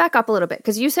 Jorge, let's back up a little bit.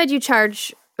 Because you said you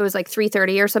charge, it was like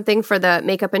 $330 or something for the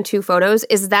makeup and 2 photos.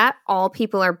 Is that all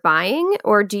people are buying,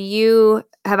 or do you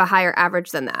have a higher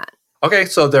average than that? Okay,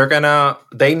 so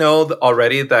they know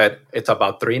already that it's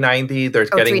about $390. They're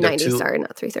getting $390, sorry,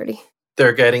 not $330.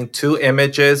 They're getting 2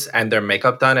 images and their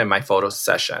makeup done in my photo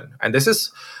session. And this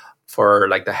is for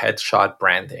like the headshot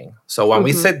branding. So when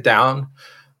we sit down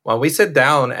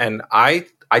and I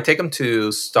take them to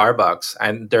Starbucks,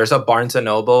 and there's a Barnes &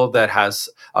 Noble that has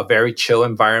a very chill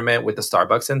environment with the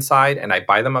Starbucks inside, and I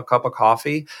buy them a cup of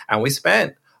coffee, and we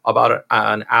spent about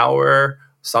an hour,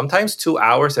 sometimes 2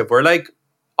 hours. If we're like,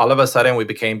 all of a sudden we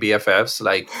became BFFs,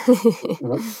 like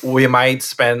we might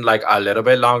spend like a little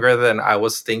bit longer than I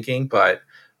was thinking. But,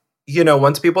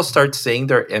 once people start seeing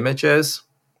their images,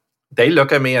 they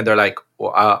look at me and they're like,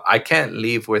 well, I can't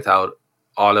leave without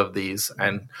all of these.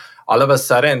 And all of a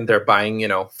sudden they're buying,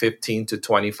 15 to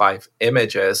 25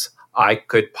 images. I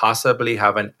could possibly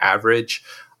have an average,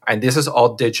 and this is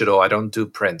all digital. I don't do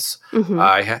prints.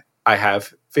 I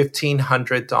have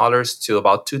 $1,500 to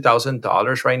about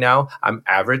 $2,000 right now. I'm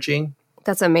averaging.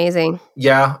 That's amazing.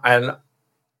 Yeah. And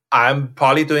I'm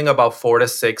probably doing about 4 to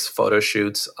 6 photo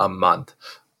shoots a month.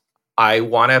 I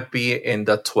want to be in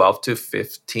the 12 to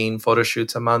 15 photo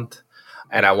shoots a month.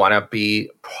 And I want to be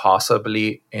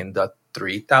possibly in the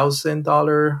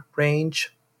 $3,000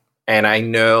 range. And I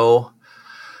know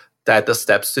that the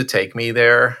steps to take me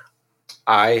there,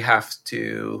 I have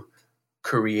to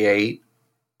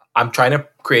I'm trying to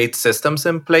create systems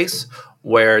in place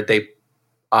where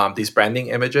these branding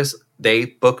images, they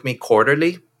book me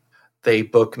quarterly. They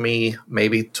book me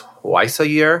maybe twice a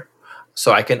year,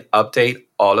 so I can update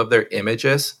all of their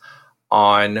images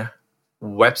on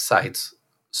websites,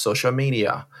 social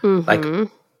media, like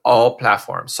all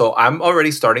platforms. So I'm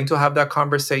already starting to have that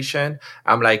conversation.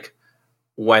 I'm like,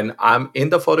 when I'm in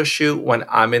the photo shoot, when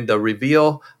I'm in the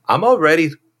reveal, I'm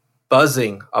already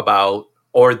buzzing about,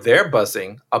 or they're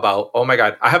buzzing about, oh my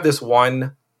God, I have this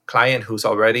one client who's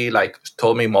already like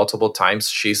told me multiple times,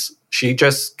 she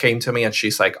just came to me and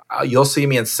she's like, you'll see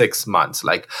me in 6 months.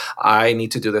 Like, I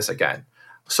need to do this again.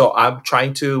 So I'm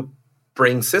trying to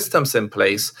bring systems in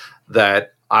place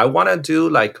that I want to do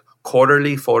like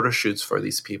quarterly photo shoots for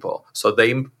these people. So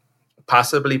they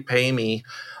possibly pay me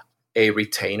a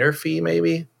retainer fee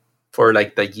maybe for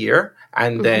like the year.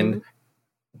 And then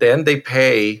they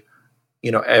pay,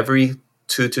 every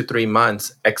 2 to 3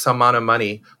 months, X amount of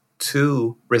money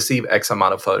to receive X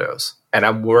amount of photos. And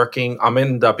I'm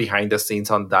in the behind the scenes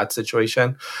on that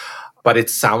situation, but it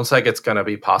sounds like it's going to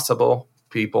be possible.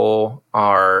 People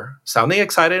are sounding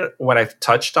excited when I've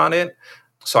touched on it.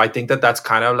 So I think that that's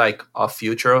kind of like a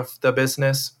future of the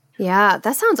business. Yeah,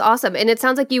 that sounds awesome. And it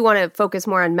sounds like you want to focus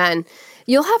more on men.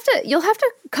 You'll have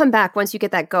to come back once you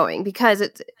get that going, because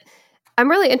I'm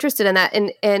really interested in that.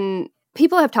 And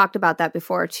people have talked about that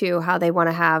before too, how they want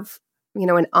to have,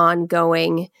 an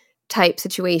ongoing type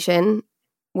situation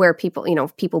where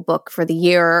people book for the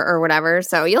year or whatever.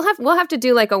 So we'll have to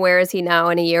do like a Where Is He Now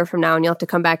in a year from now, and you'll have to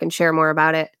come back and share more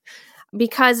about it.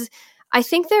 Because I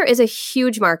think there is a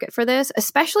huge market for this,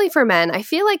 especially for men. I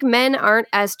feel like men aren't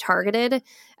as targeted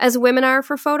as women are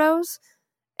for photos.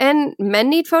 And men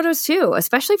need photos too,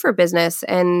 especially for business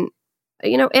and,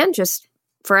 and just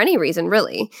for any reason,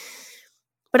 really.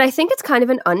 But I think it's kind of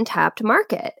an untapped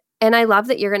market. And I love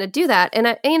that you're going to do that. And,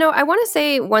 I want to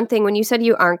say one thing. When you said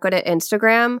you aren't good at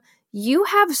Instagram, you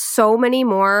have so many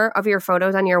more of your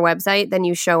photos on your website than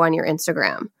you show on your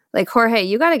Instagram. Like, Jorge,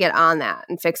 you got to get on that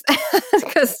and fix that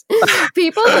because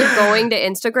people are going to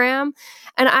Instagram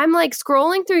and I'm like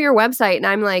scrolling through your website and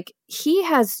I'm like, you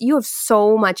have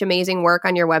so much amazing work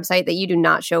on your website that you do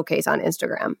not showcase on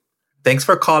Instagram. Thanks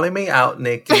for calling me out,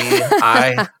 Nikki.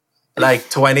 I like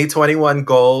 2021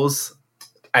 goals.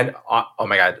 And oh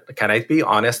my God, can I be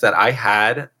honest that I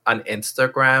had an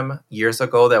Instagram years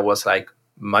ago that was like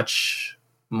much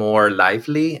more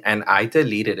lively and I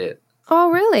deleted it. Oh,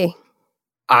 really?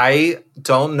 I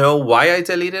don't know why I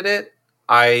deleted it.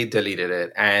 I deleted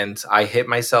it and I hit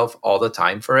myself all the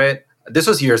time for it. This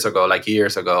was years ago.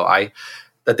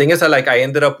 The thing is that I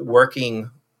ended up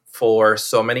working for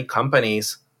so many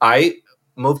companies. I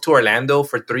moved to Orlando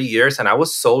for 3 years and I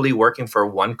was solely working for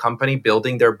one company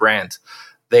building their brand.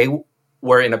 They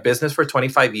were in a business for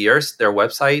 25 years. Their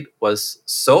website was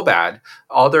so bad.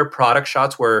 All their product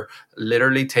shots were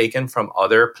literally taken from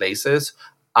other places.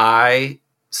 I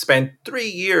spent 3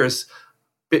 years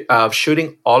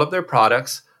shooting all of their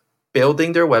products,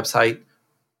 building their website,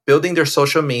 building their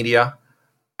social media.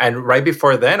 And right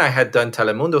before then, I had done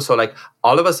Telemundo. So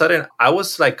all of a sudden, I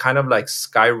was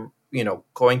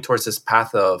going towards this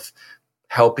path of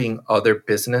helping other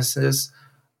businesses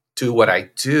do what I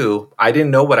do. I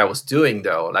didn't know what I was doing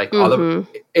though.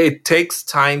 It takes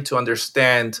time to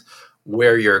understand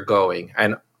where you're going.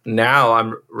 And now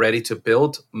I'm ready to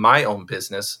build my own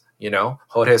business,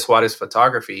 Jorge Suarez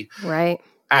Photography. Right.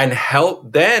 And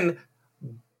help then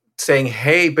saying,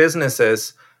 hey,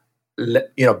 businesses,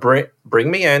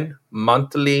 bring me in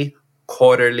monthly,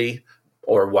 quarterly,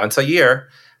 or once a year.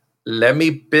 Let me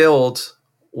build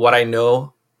what I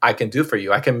know I can do for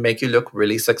you. I can make you look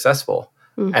really successful.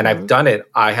 Mm-hmm. And I've done it.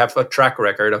 I have a track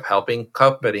record of helping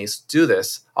companies do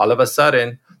this. All of a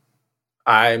sudden,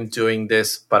 I'm doing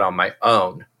this, but on my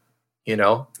own,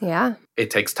 Yeah. It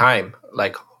takes time.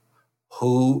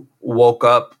 Who woke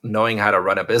up knowing how to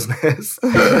run a business?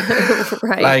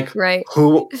 Right.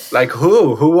 Who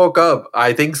woke up?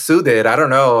 I think Sue did. I don't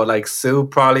know. Sue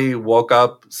probably woke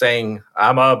up saying,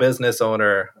 I'm a business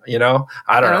owner, I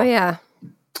don't know. Oh, yeah.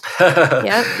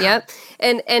 Yep.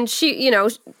 And she,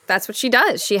 that's what she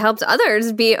does. She helps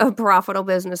others be a profitable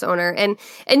business owner. And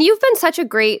you've been such a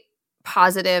great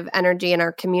positive energy in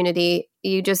our community.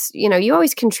 You just, you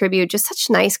always contribute just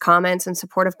such nice comments and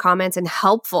supportive comments and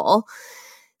helpful.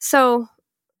 So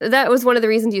that was one of the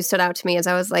reasons you stood out to me is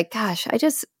I was like, gosh, I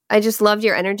just loved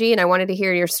your energy and I wanted to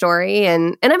hear your story.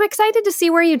 And I'm excited to see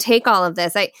where you take all of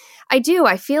this. I do.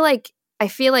 I feel like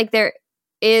there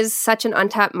is such an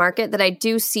untapped market that I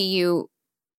do see you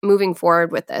moving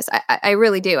forward with this. I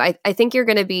really do. I think you're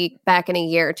going to be back in a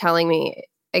year telling me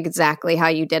exactly how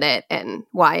you did it and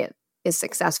why it is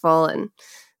successful. And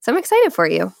so I'm excited for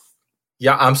you.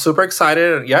 Yeah, I'm super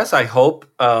excited. Yes, I hope,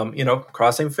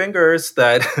 crossing fingers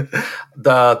that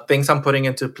the things I'm putting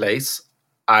into place,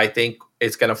 I think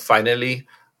it's going to finally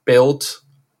build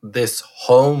this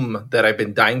home that I've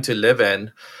been dying to live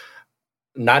in,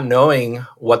 not knowing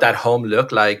what that home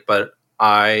looked like, but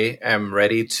I am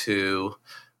ready to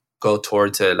go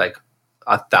towards it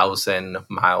 1,000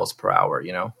 miles per hour,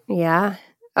 Yeah.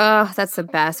 Oh, that's the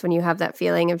best when you have that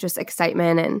feeling of just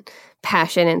excitement and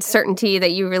passion and certainty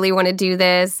that you really want to do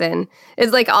this. And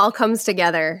it's all comes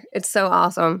together. It's so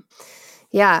awesome.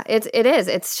 Yeah, it is.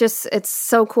 It's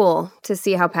so cool to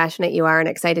see how passionate you are and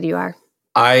excited you are.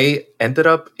 I ended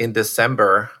up in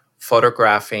December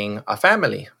photographing a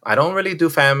family. I don't really do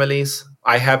families.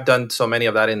 I have done so many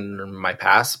of that in my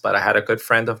past, but I had a good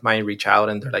friend of mine reach out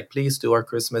and they're like, please do our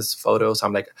Christmas photos.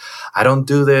 I'm like, I don't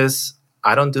do this,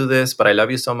 but I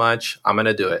love you so much. I'm going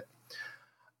to do it.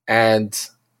 And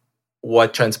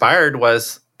what transpired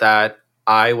was that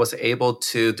I was able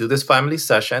to do this family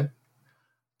session,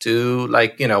 do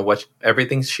what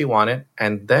everything she wanted.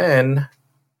 And then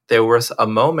there was a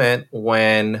moment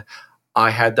when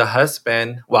I had the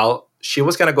husband, she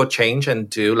was going to go change and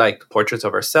do portraits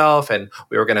of herself. And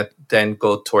we were going to then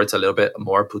go towards a little bit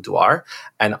more boudoir.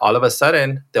 And all of a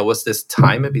sudden there was this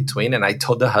time in between. And I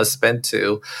told the husband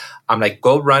I'm like,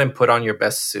 go run and put on your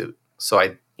best suit. So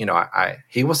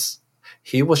he was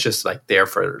just there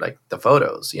for the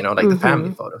photos, the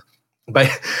family photos.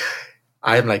 But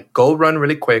I'm like, go run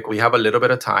really quick. We have a little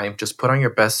bit of time. Just put on your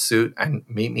best suit and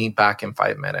meet me back in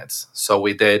 5 minutes. So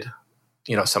we did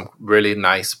some really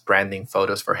nice branding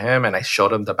photos for him. And I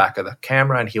showed him the back of the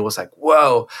camera and he was like,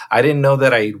 whoa, I didn't know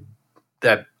that I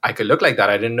could look like that.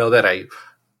 I didn't know that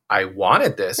I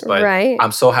wanted this, but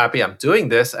I'm so happy I'm doing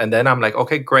this. And then I'm like,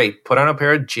 okay, great. Put on a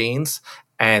pair of jeans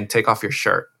and take off your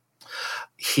shirt.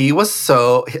 He was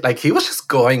he was just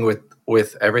going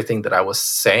with everything that I was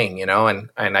saying, and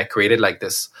I created like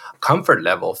this comfort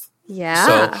level. Yeah.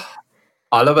 So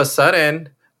all of a sudden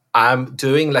I'm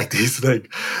doing like these,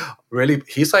 like really,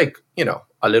 he's like,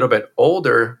 a little bit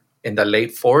older in the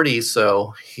late 40s.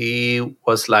 So he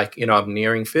was like, I'm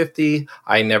nearing 50.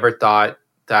 I never thought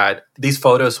that these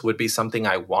photos would be something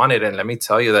I wanted. And let me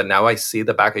tell you that now I see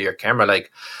the back of your camera,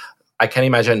 like I can't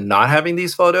imagine not having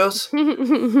these photos,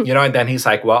 and then he's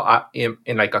like, well, in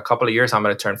like a couple of years, I'm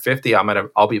going to turn 50.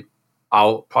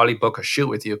 I'll probably book a shoot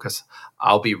with you because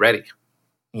I'll be ready,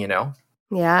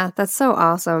 Yeah, that's so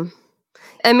awesome.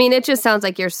 I mean, it just sounds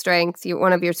like your strength,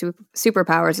 one of your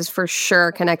superpowers is for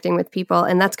sure connecting with people.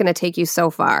 And that's going to take you so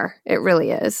far. It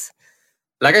really is.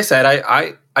 Like I said,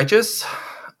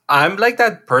 I'm like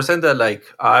that person that like,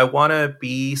 I want to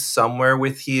be somewhere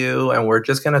with you and we're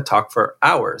just going to talk for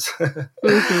hours.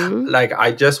 Mm-hmm. Like,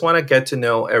 I just want to get to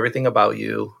know everything about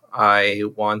you. I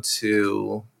want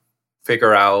to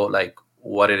figure out like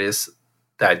what it is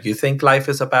that you think life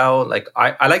is about. Like,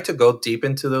 I like to go deep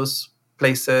into those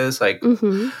places, like,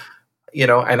 and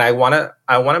I want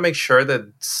to make sure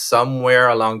that somewhere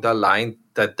along the line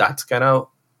that's going to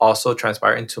also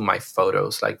transpire into my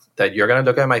photos, like that you're going to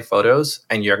look at my photos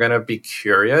and you're going to be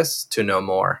curious to know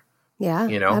more. Yeah,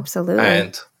 absolutely.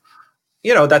 And,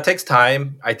 that takes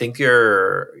time. I think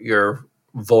your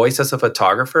voice as a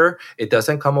photographer, it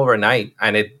doesn't come overnight,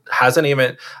 and it hasn't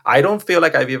even, I don't feel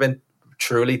like I've even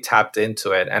truly tapped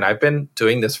into it. And I've been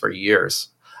doing this for years.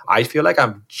 I feel like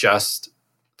I'm just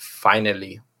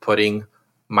finally putting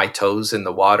my toes in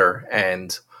the water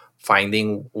and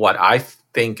finding what I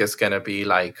think is going to be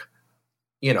like,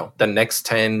 the next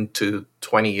 10 to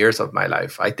 20 years of my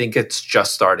life. I think it's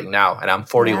just starting now, and I'm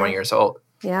 41 years old.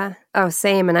 Yeah. Oh,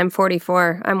 same. And I'm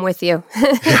 44. I'm with you.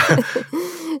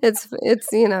 It's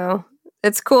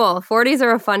it's cool. 40s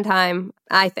are a fun time,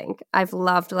 I think. I've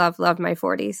loved my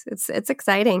 40s. It's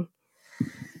exciting.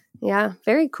 Yeah,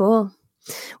 very cool.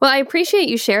 Well, I appreciate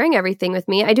you sharing everything with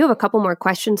me. I do have a couple more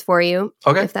questions for you,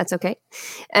 if that's okay.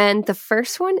 And the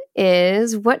first one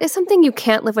is, what is something you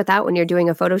can't live without when you're doing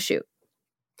a photo shoot?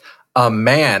 A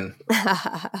man.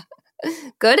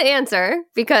 Good answer,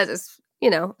 because,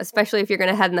 especially if you're going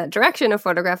to head in that direction of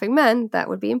photographing men, that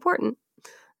would be important.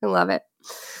 I love it.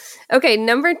 Okay,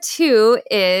 number 2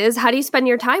 is, how do you spend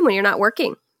your time when you're not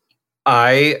working?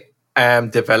 I am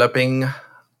developing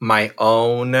my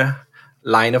own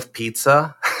line of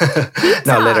pizza.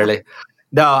 No, literally.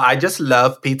 No, I just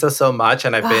love pizza so much,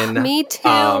 and I've been... Me too.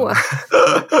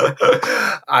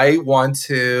 I want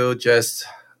to just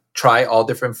try all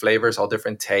different flavors, all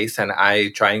different tastes, and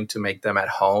I trying to make them at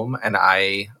home. And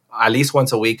I, at least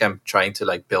once a week, I'm trying to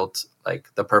like build like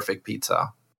the perfect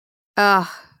pizza.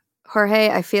 Jorge,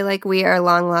 I feel like we are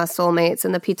long lost soulmates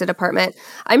in the pizza department.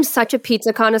 I'm such a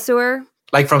pizza connoisseur.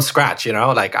 Like from scratch,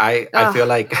 like I feel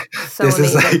like so this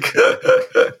amazing. is like,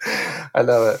 I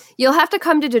love it. You'll have to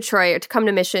come to Detroit or to come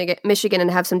to Michigan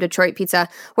and have some Detroit pizza.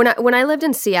 When I lived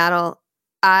in Seattle,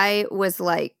 I was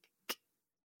like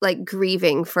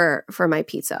grieving for my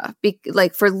pizza,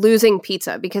 like for losing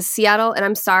pizza, because Seattle, and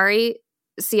I'm sorry,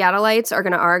 Seattleites are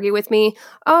going to argue with me.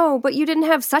 Oh, but you didn't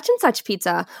have such and such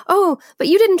pizza. Oh, but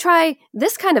you didn't try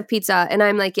this kind of pizza. And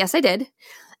I'm like, yes, I did.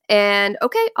 And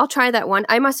okay, I'll try that one.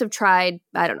 I must have tried,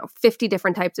 50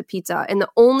 different types of pizza. And the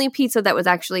only pizza that was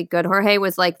actually good, Jorge,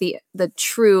 was like the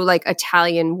true like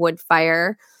Italian wood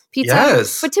fire pizza.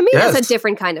 Yes. But to me, that's a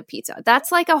different kind of pizza.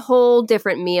 That's like a whole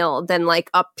different meal than like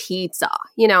a pizza,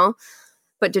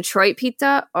 But Detroit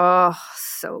pizza, oh,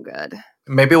 so good.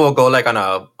 Maybe we'll go like on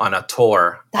a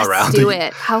tour around. Let's do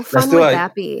it. How fun would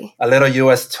that be? A little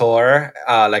U.S. tour,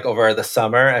 like over the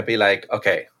summer, and be like,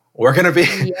 okay, we're gonna be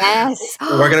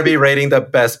we're gonna be rating the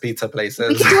best pizza places.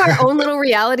 We could do our own little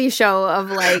reality show of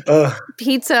like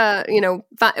pizza.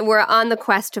 We're on the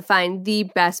quest to find the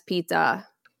best pizza.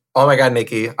 Oh my God,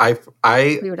 Nikki,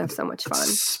 we would have so much fun.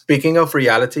 Speaking of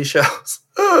reality shows,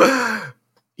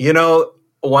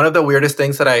 one of the weirdest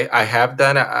things that I have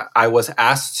done, I was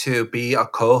asked to be a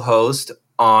co-host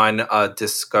on a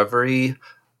Discovery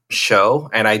show,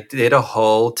 and I did a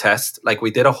whole test. Like,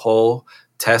 we did a whole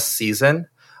test season,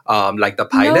 like the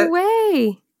pilot. No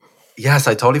way. Yes,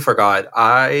 I totally forgot.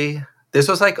 This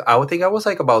was like, I would think I was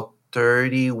like about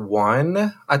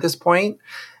 31 at this point.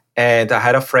 And I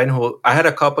had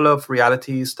a couple of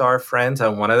reality star friends,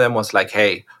 and one of them was like,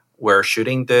 hey, we're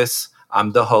shooting this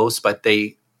I'm the host, but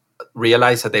they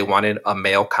realized that they wanted a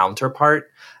male counterpart,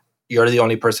 you're the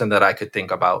only person that I could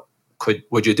think about.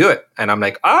 Would you do it? And I'm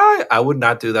like, I would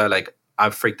not do that. Like,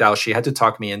 I'm freaked out. She had to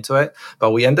talk me into it.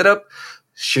 But we ended up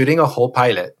shooting a whole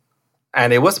pilot.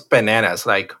 And it was bananas.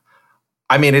 Like,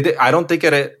 I mean, I don't think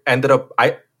it ended up,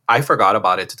 I forgot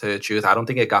about it, to tell you the truth. I don't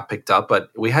think it got picked up, but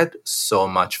we had so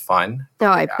much fun. Oh,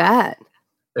 I bet.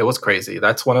 It was crazy.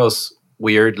 That's one of those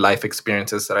weird life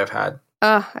experiences that I've had.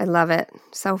 Oh, I love it.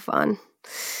 So fun.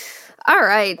 All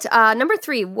right. Number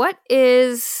 3, what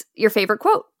is your favorite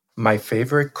quote? My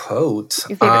favorite quote?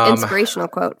 Your favorite inspirational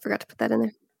quote. Forgot to put that in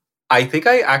there. I think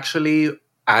I actually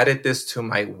added this to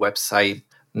my website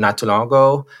not too long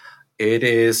ago. It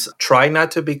is, try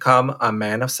not to become a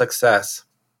man of success,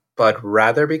 but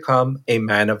rather become a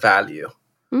man of value.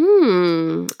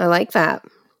 I like that.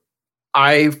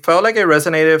 I felt like it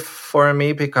resonated for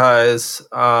me because,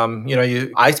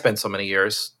 I spent so many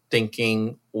years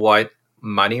thinking what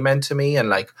money meant to me. And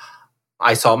like,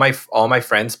 I saw all my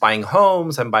friends buying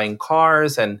homes and buying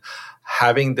cars and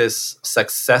having this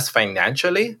success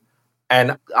financially.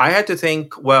 And I had to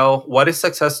think, well, what is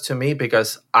success to me?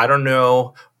 Because I don't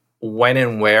know when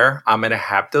and where I'm going to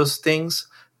have those things.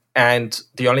 And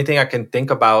the only thing I can think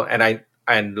about,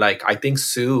 I think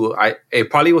Sue,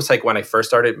 it probably was like when I first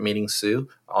started meeting Sue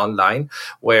online,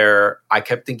 where I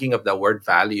kept thinking of the word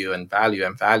value and value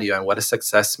and value and what a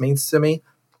success means to me.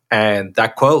 And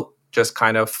that quote just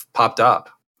kind of popped up.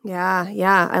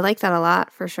 Yeah. I like that a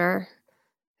lot, for sure.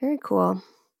 Very cool.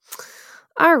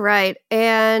 All right.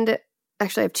 And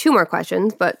actually, I have 2 more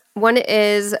questions, but one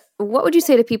is, what would you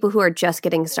say to people who are just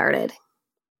getting started?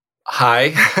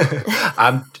 Hi,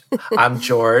 I'm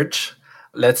George.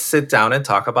 Let's sit down and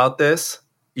talk about this.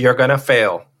 You're going to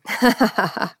fail.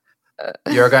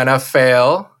 You're going to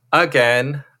fail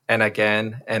again and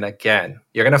again and again.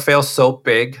 You're going to fail so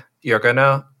big. You're going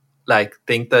to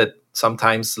think that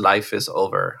sometimes life is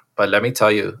over. But let me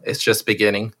tell you, it's just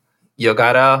beginning. You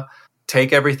got to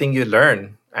take everything you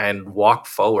learn and walk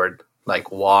forward.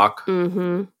 Walk,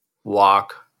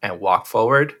 walk, and walk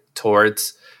forward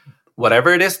towards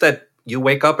whatever it is that you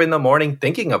wake up in the morning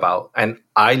thinking about. And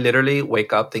I literally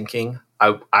wake up thinking,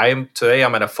 I'm going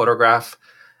to photograph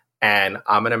and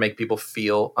I'm going to make people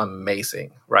feel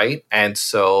amazing, right? And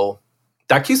so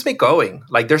that keeps me going.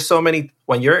 There's so many,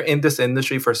 when you're in this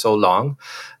industry for so long,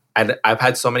 and I've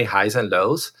had so many highs and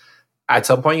lows, at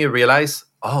some point you realize,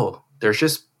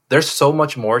 there's so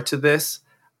much more to this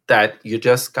that you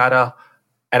just gotta,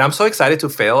 and I'm so excited to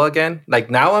fail again.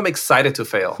 Now I'm excited to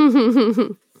fail.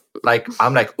 I'm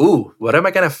like, ooh, what am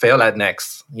I going to fail at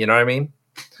next? You know what I mean?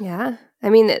 Yeah. I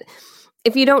mean,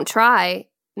 if you don't try,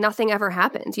 nothing ever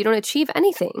happens. You don't achieve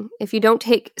anything if you don't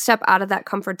step out of that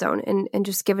comfort zone and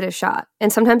just give it a shot.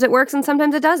 And sometimes it works and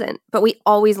sometimes it doesn't. But we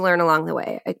always learn along the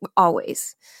way.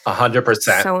 Always.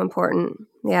 100%. So important.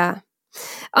 Yeah.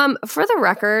 For the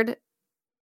record,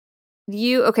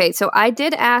 so I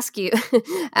did ask you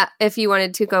if you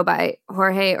wanted to go by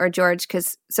Jorge or George,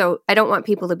 so I don't want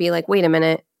people to be like, wait a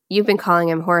minute, you've been calling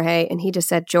him Jorge and he just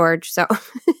said George. So,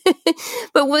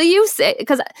 but will you say,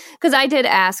 because I did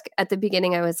ask at the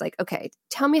beginning, I was like, okay,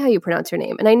 tell me how you pronounce your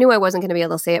name. And I knew I wasn't going to be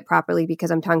able to say it properly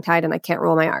because I'm tongue tied and I can't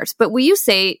roll my R's. But will you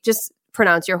just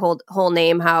pronounce your whole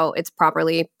name, how it's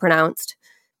properly pronounced?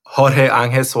 Jorge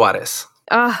Angel Suarez.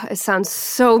 Oh, it sounds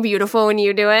so beautiful when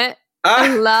you do it.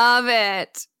 I love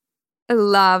it. I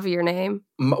love your name.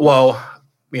 Well,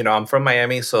 I'm from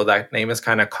Miami, so that name is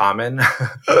kind of common.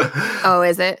 Oh,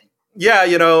 is it? Yeah,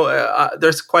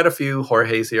 there's quite a few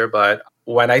Jorges here, but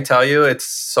when I tell you, it's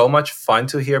so much fun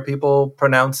to hear people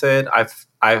pronounce it.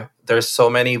 There's so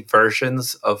many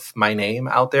versions of my name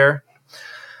out there.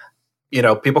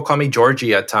 People call me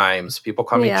Georgie at times. People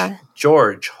call me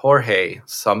George, Jorge.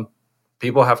 Some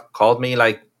people have called me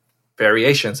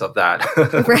variations of that.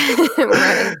 Right.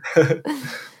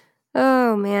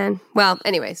 Oh, man. Well,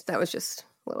 anyways, that was just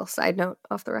a little side note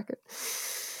off the record.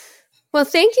 Well,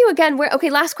 thank you again.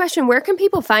 Last question. Where can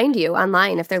people find you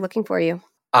online if they're looking for you?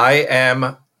 I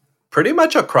am pretty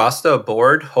much across the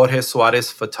board. Jorge Suarez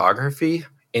Photography,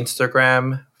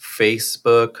 Instagram,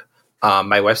 Facebook.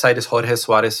 My website is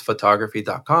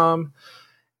jorgesuarezphotography.com.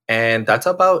 And that's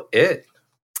about it.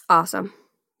 Awesome.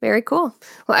 Very cool.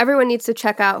 Well, everyone needs to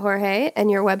check out Jorge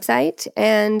and your website,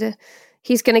 and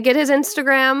he's going to get his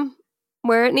Instagram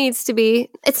where it needs to be.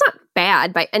 It's not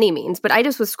bad by any means, but I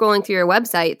just was scrolling through your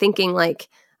website thinking oh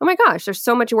my gosh, there's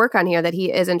so much work on here that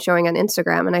he isn't showing on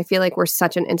Instagram. And I feel like we're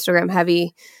such an Instagram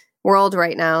heavy world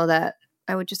right now that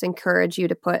I would just encourage you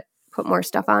to put more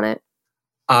stuff on it.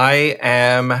 I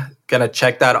am going to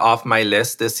check that off my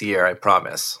list this year, I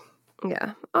promise.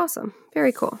 Yeah. Awesome.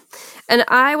 Very cool. And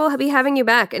I will be having you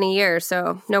back in a year,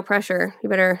 so no pressure. You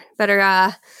better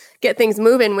get things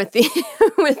moving with the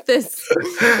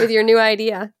with your new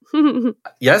idea.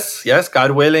 Yes.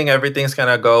 God willing, everything's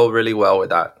gonna go really well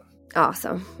with that.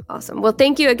 Awesome. Well,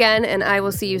 thank you again, and I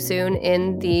will see you soon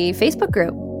in the Facebook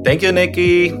group. Thank you,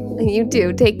 Nikki. You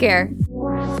too. Take care.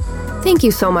 Thank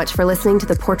you so much for listening to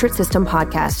the Portrait System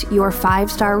podcast. Your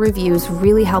 5-star reviews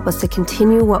really help us to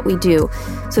continue what we do.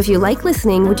 So if you like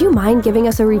listening, would you mind giving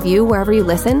us a review wherever you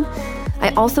listen?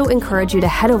 I also encourage you to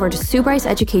head over to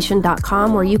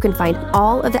SueBryceEducation.com, where you can find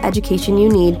all of the education you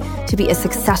need to be a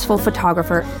successful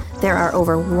photographer. There are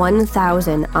over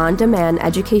 1,000 on-demand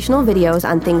educational videos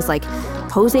on things like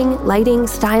posing, lighting,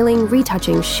 styling,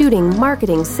 retouching, shooting,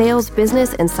 marketing, sales,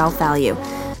 business, and self-value.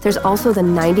 There's also the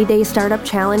 90-day startup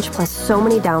challenge, plus so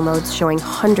many downloads showing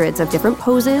hundreds of different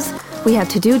poses. We have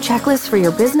to-do checklists for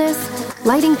your business,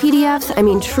 lighting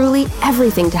PDFs, truly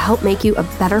everything to help make you a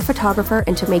better photographer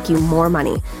and to make you more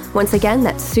money. Once again,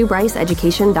 that's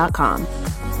SueBryceEducation.com.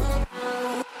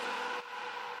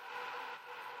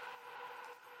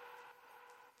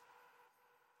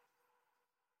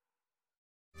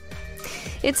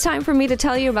 It's time for me to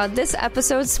tell you about this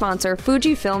episode's sponsor,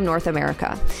 Fujifilm North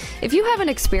America. If you haven't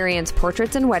experienced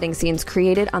portraits and wedding scenes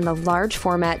created on the large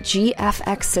format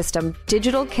GFX system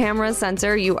digital camera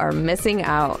sensor, you are missing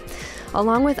out.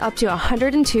 Along with up to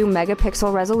 102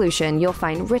 megapixel resolution, you'll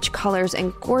find rich colors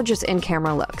and gorgeous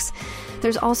in-camera looks.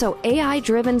 There's also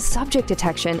AI-driven subject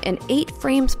detection and 8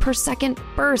 frames per second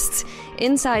bursts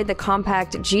inside the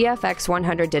compact GFX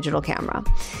 100 digital camera.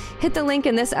 Hit the link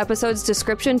in this episode's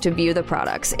description to view the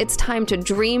products. It's time to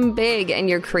dream big in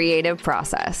your creative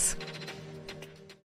process.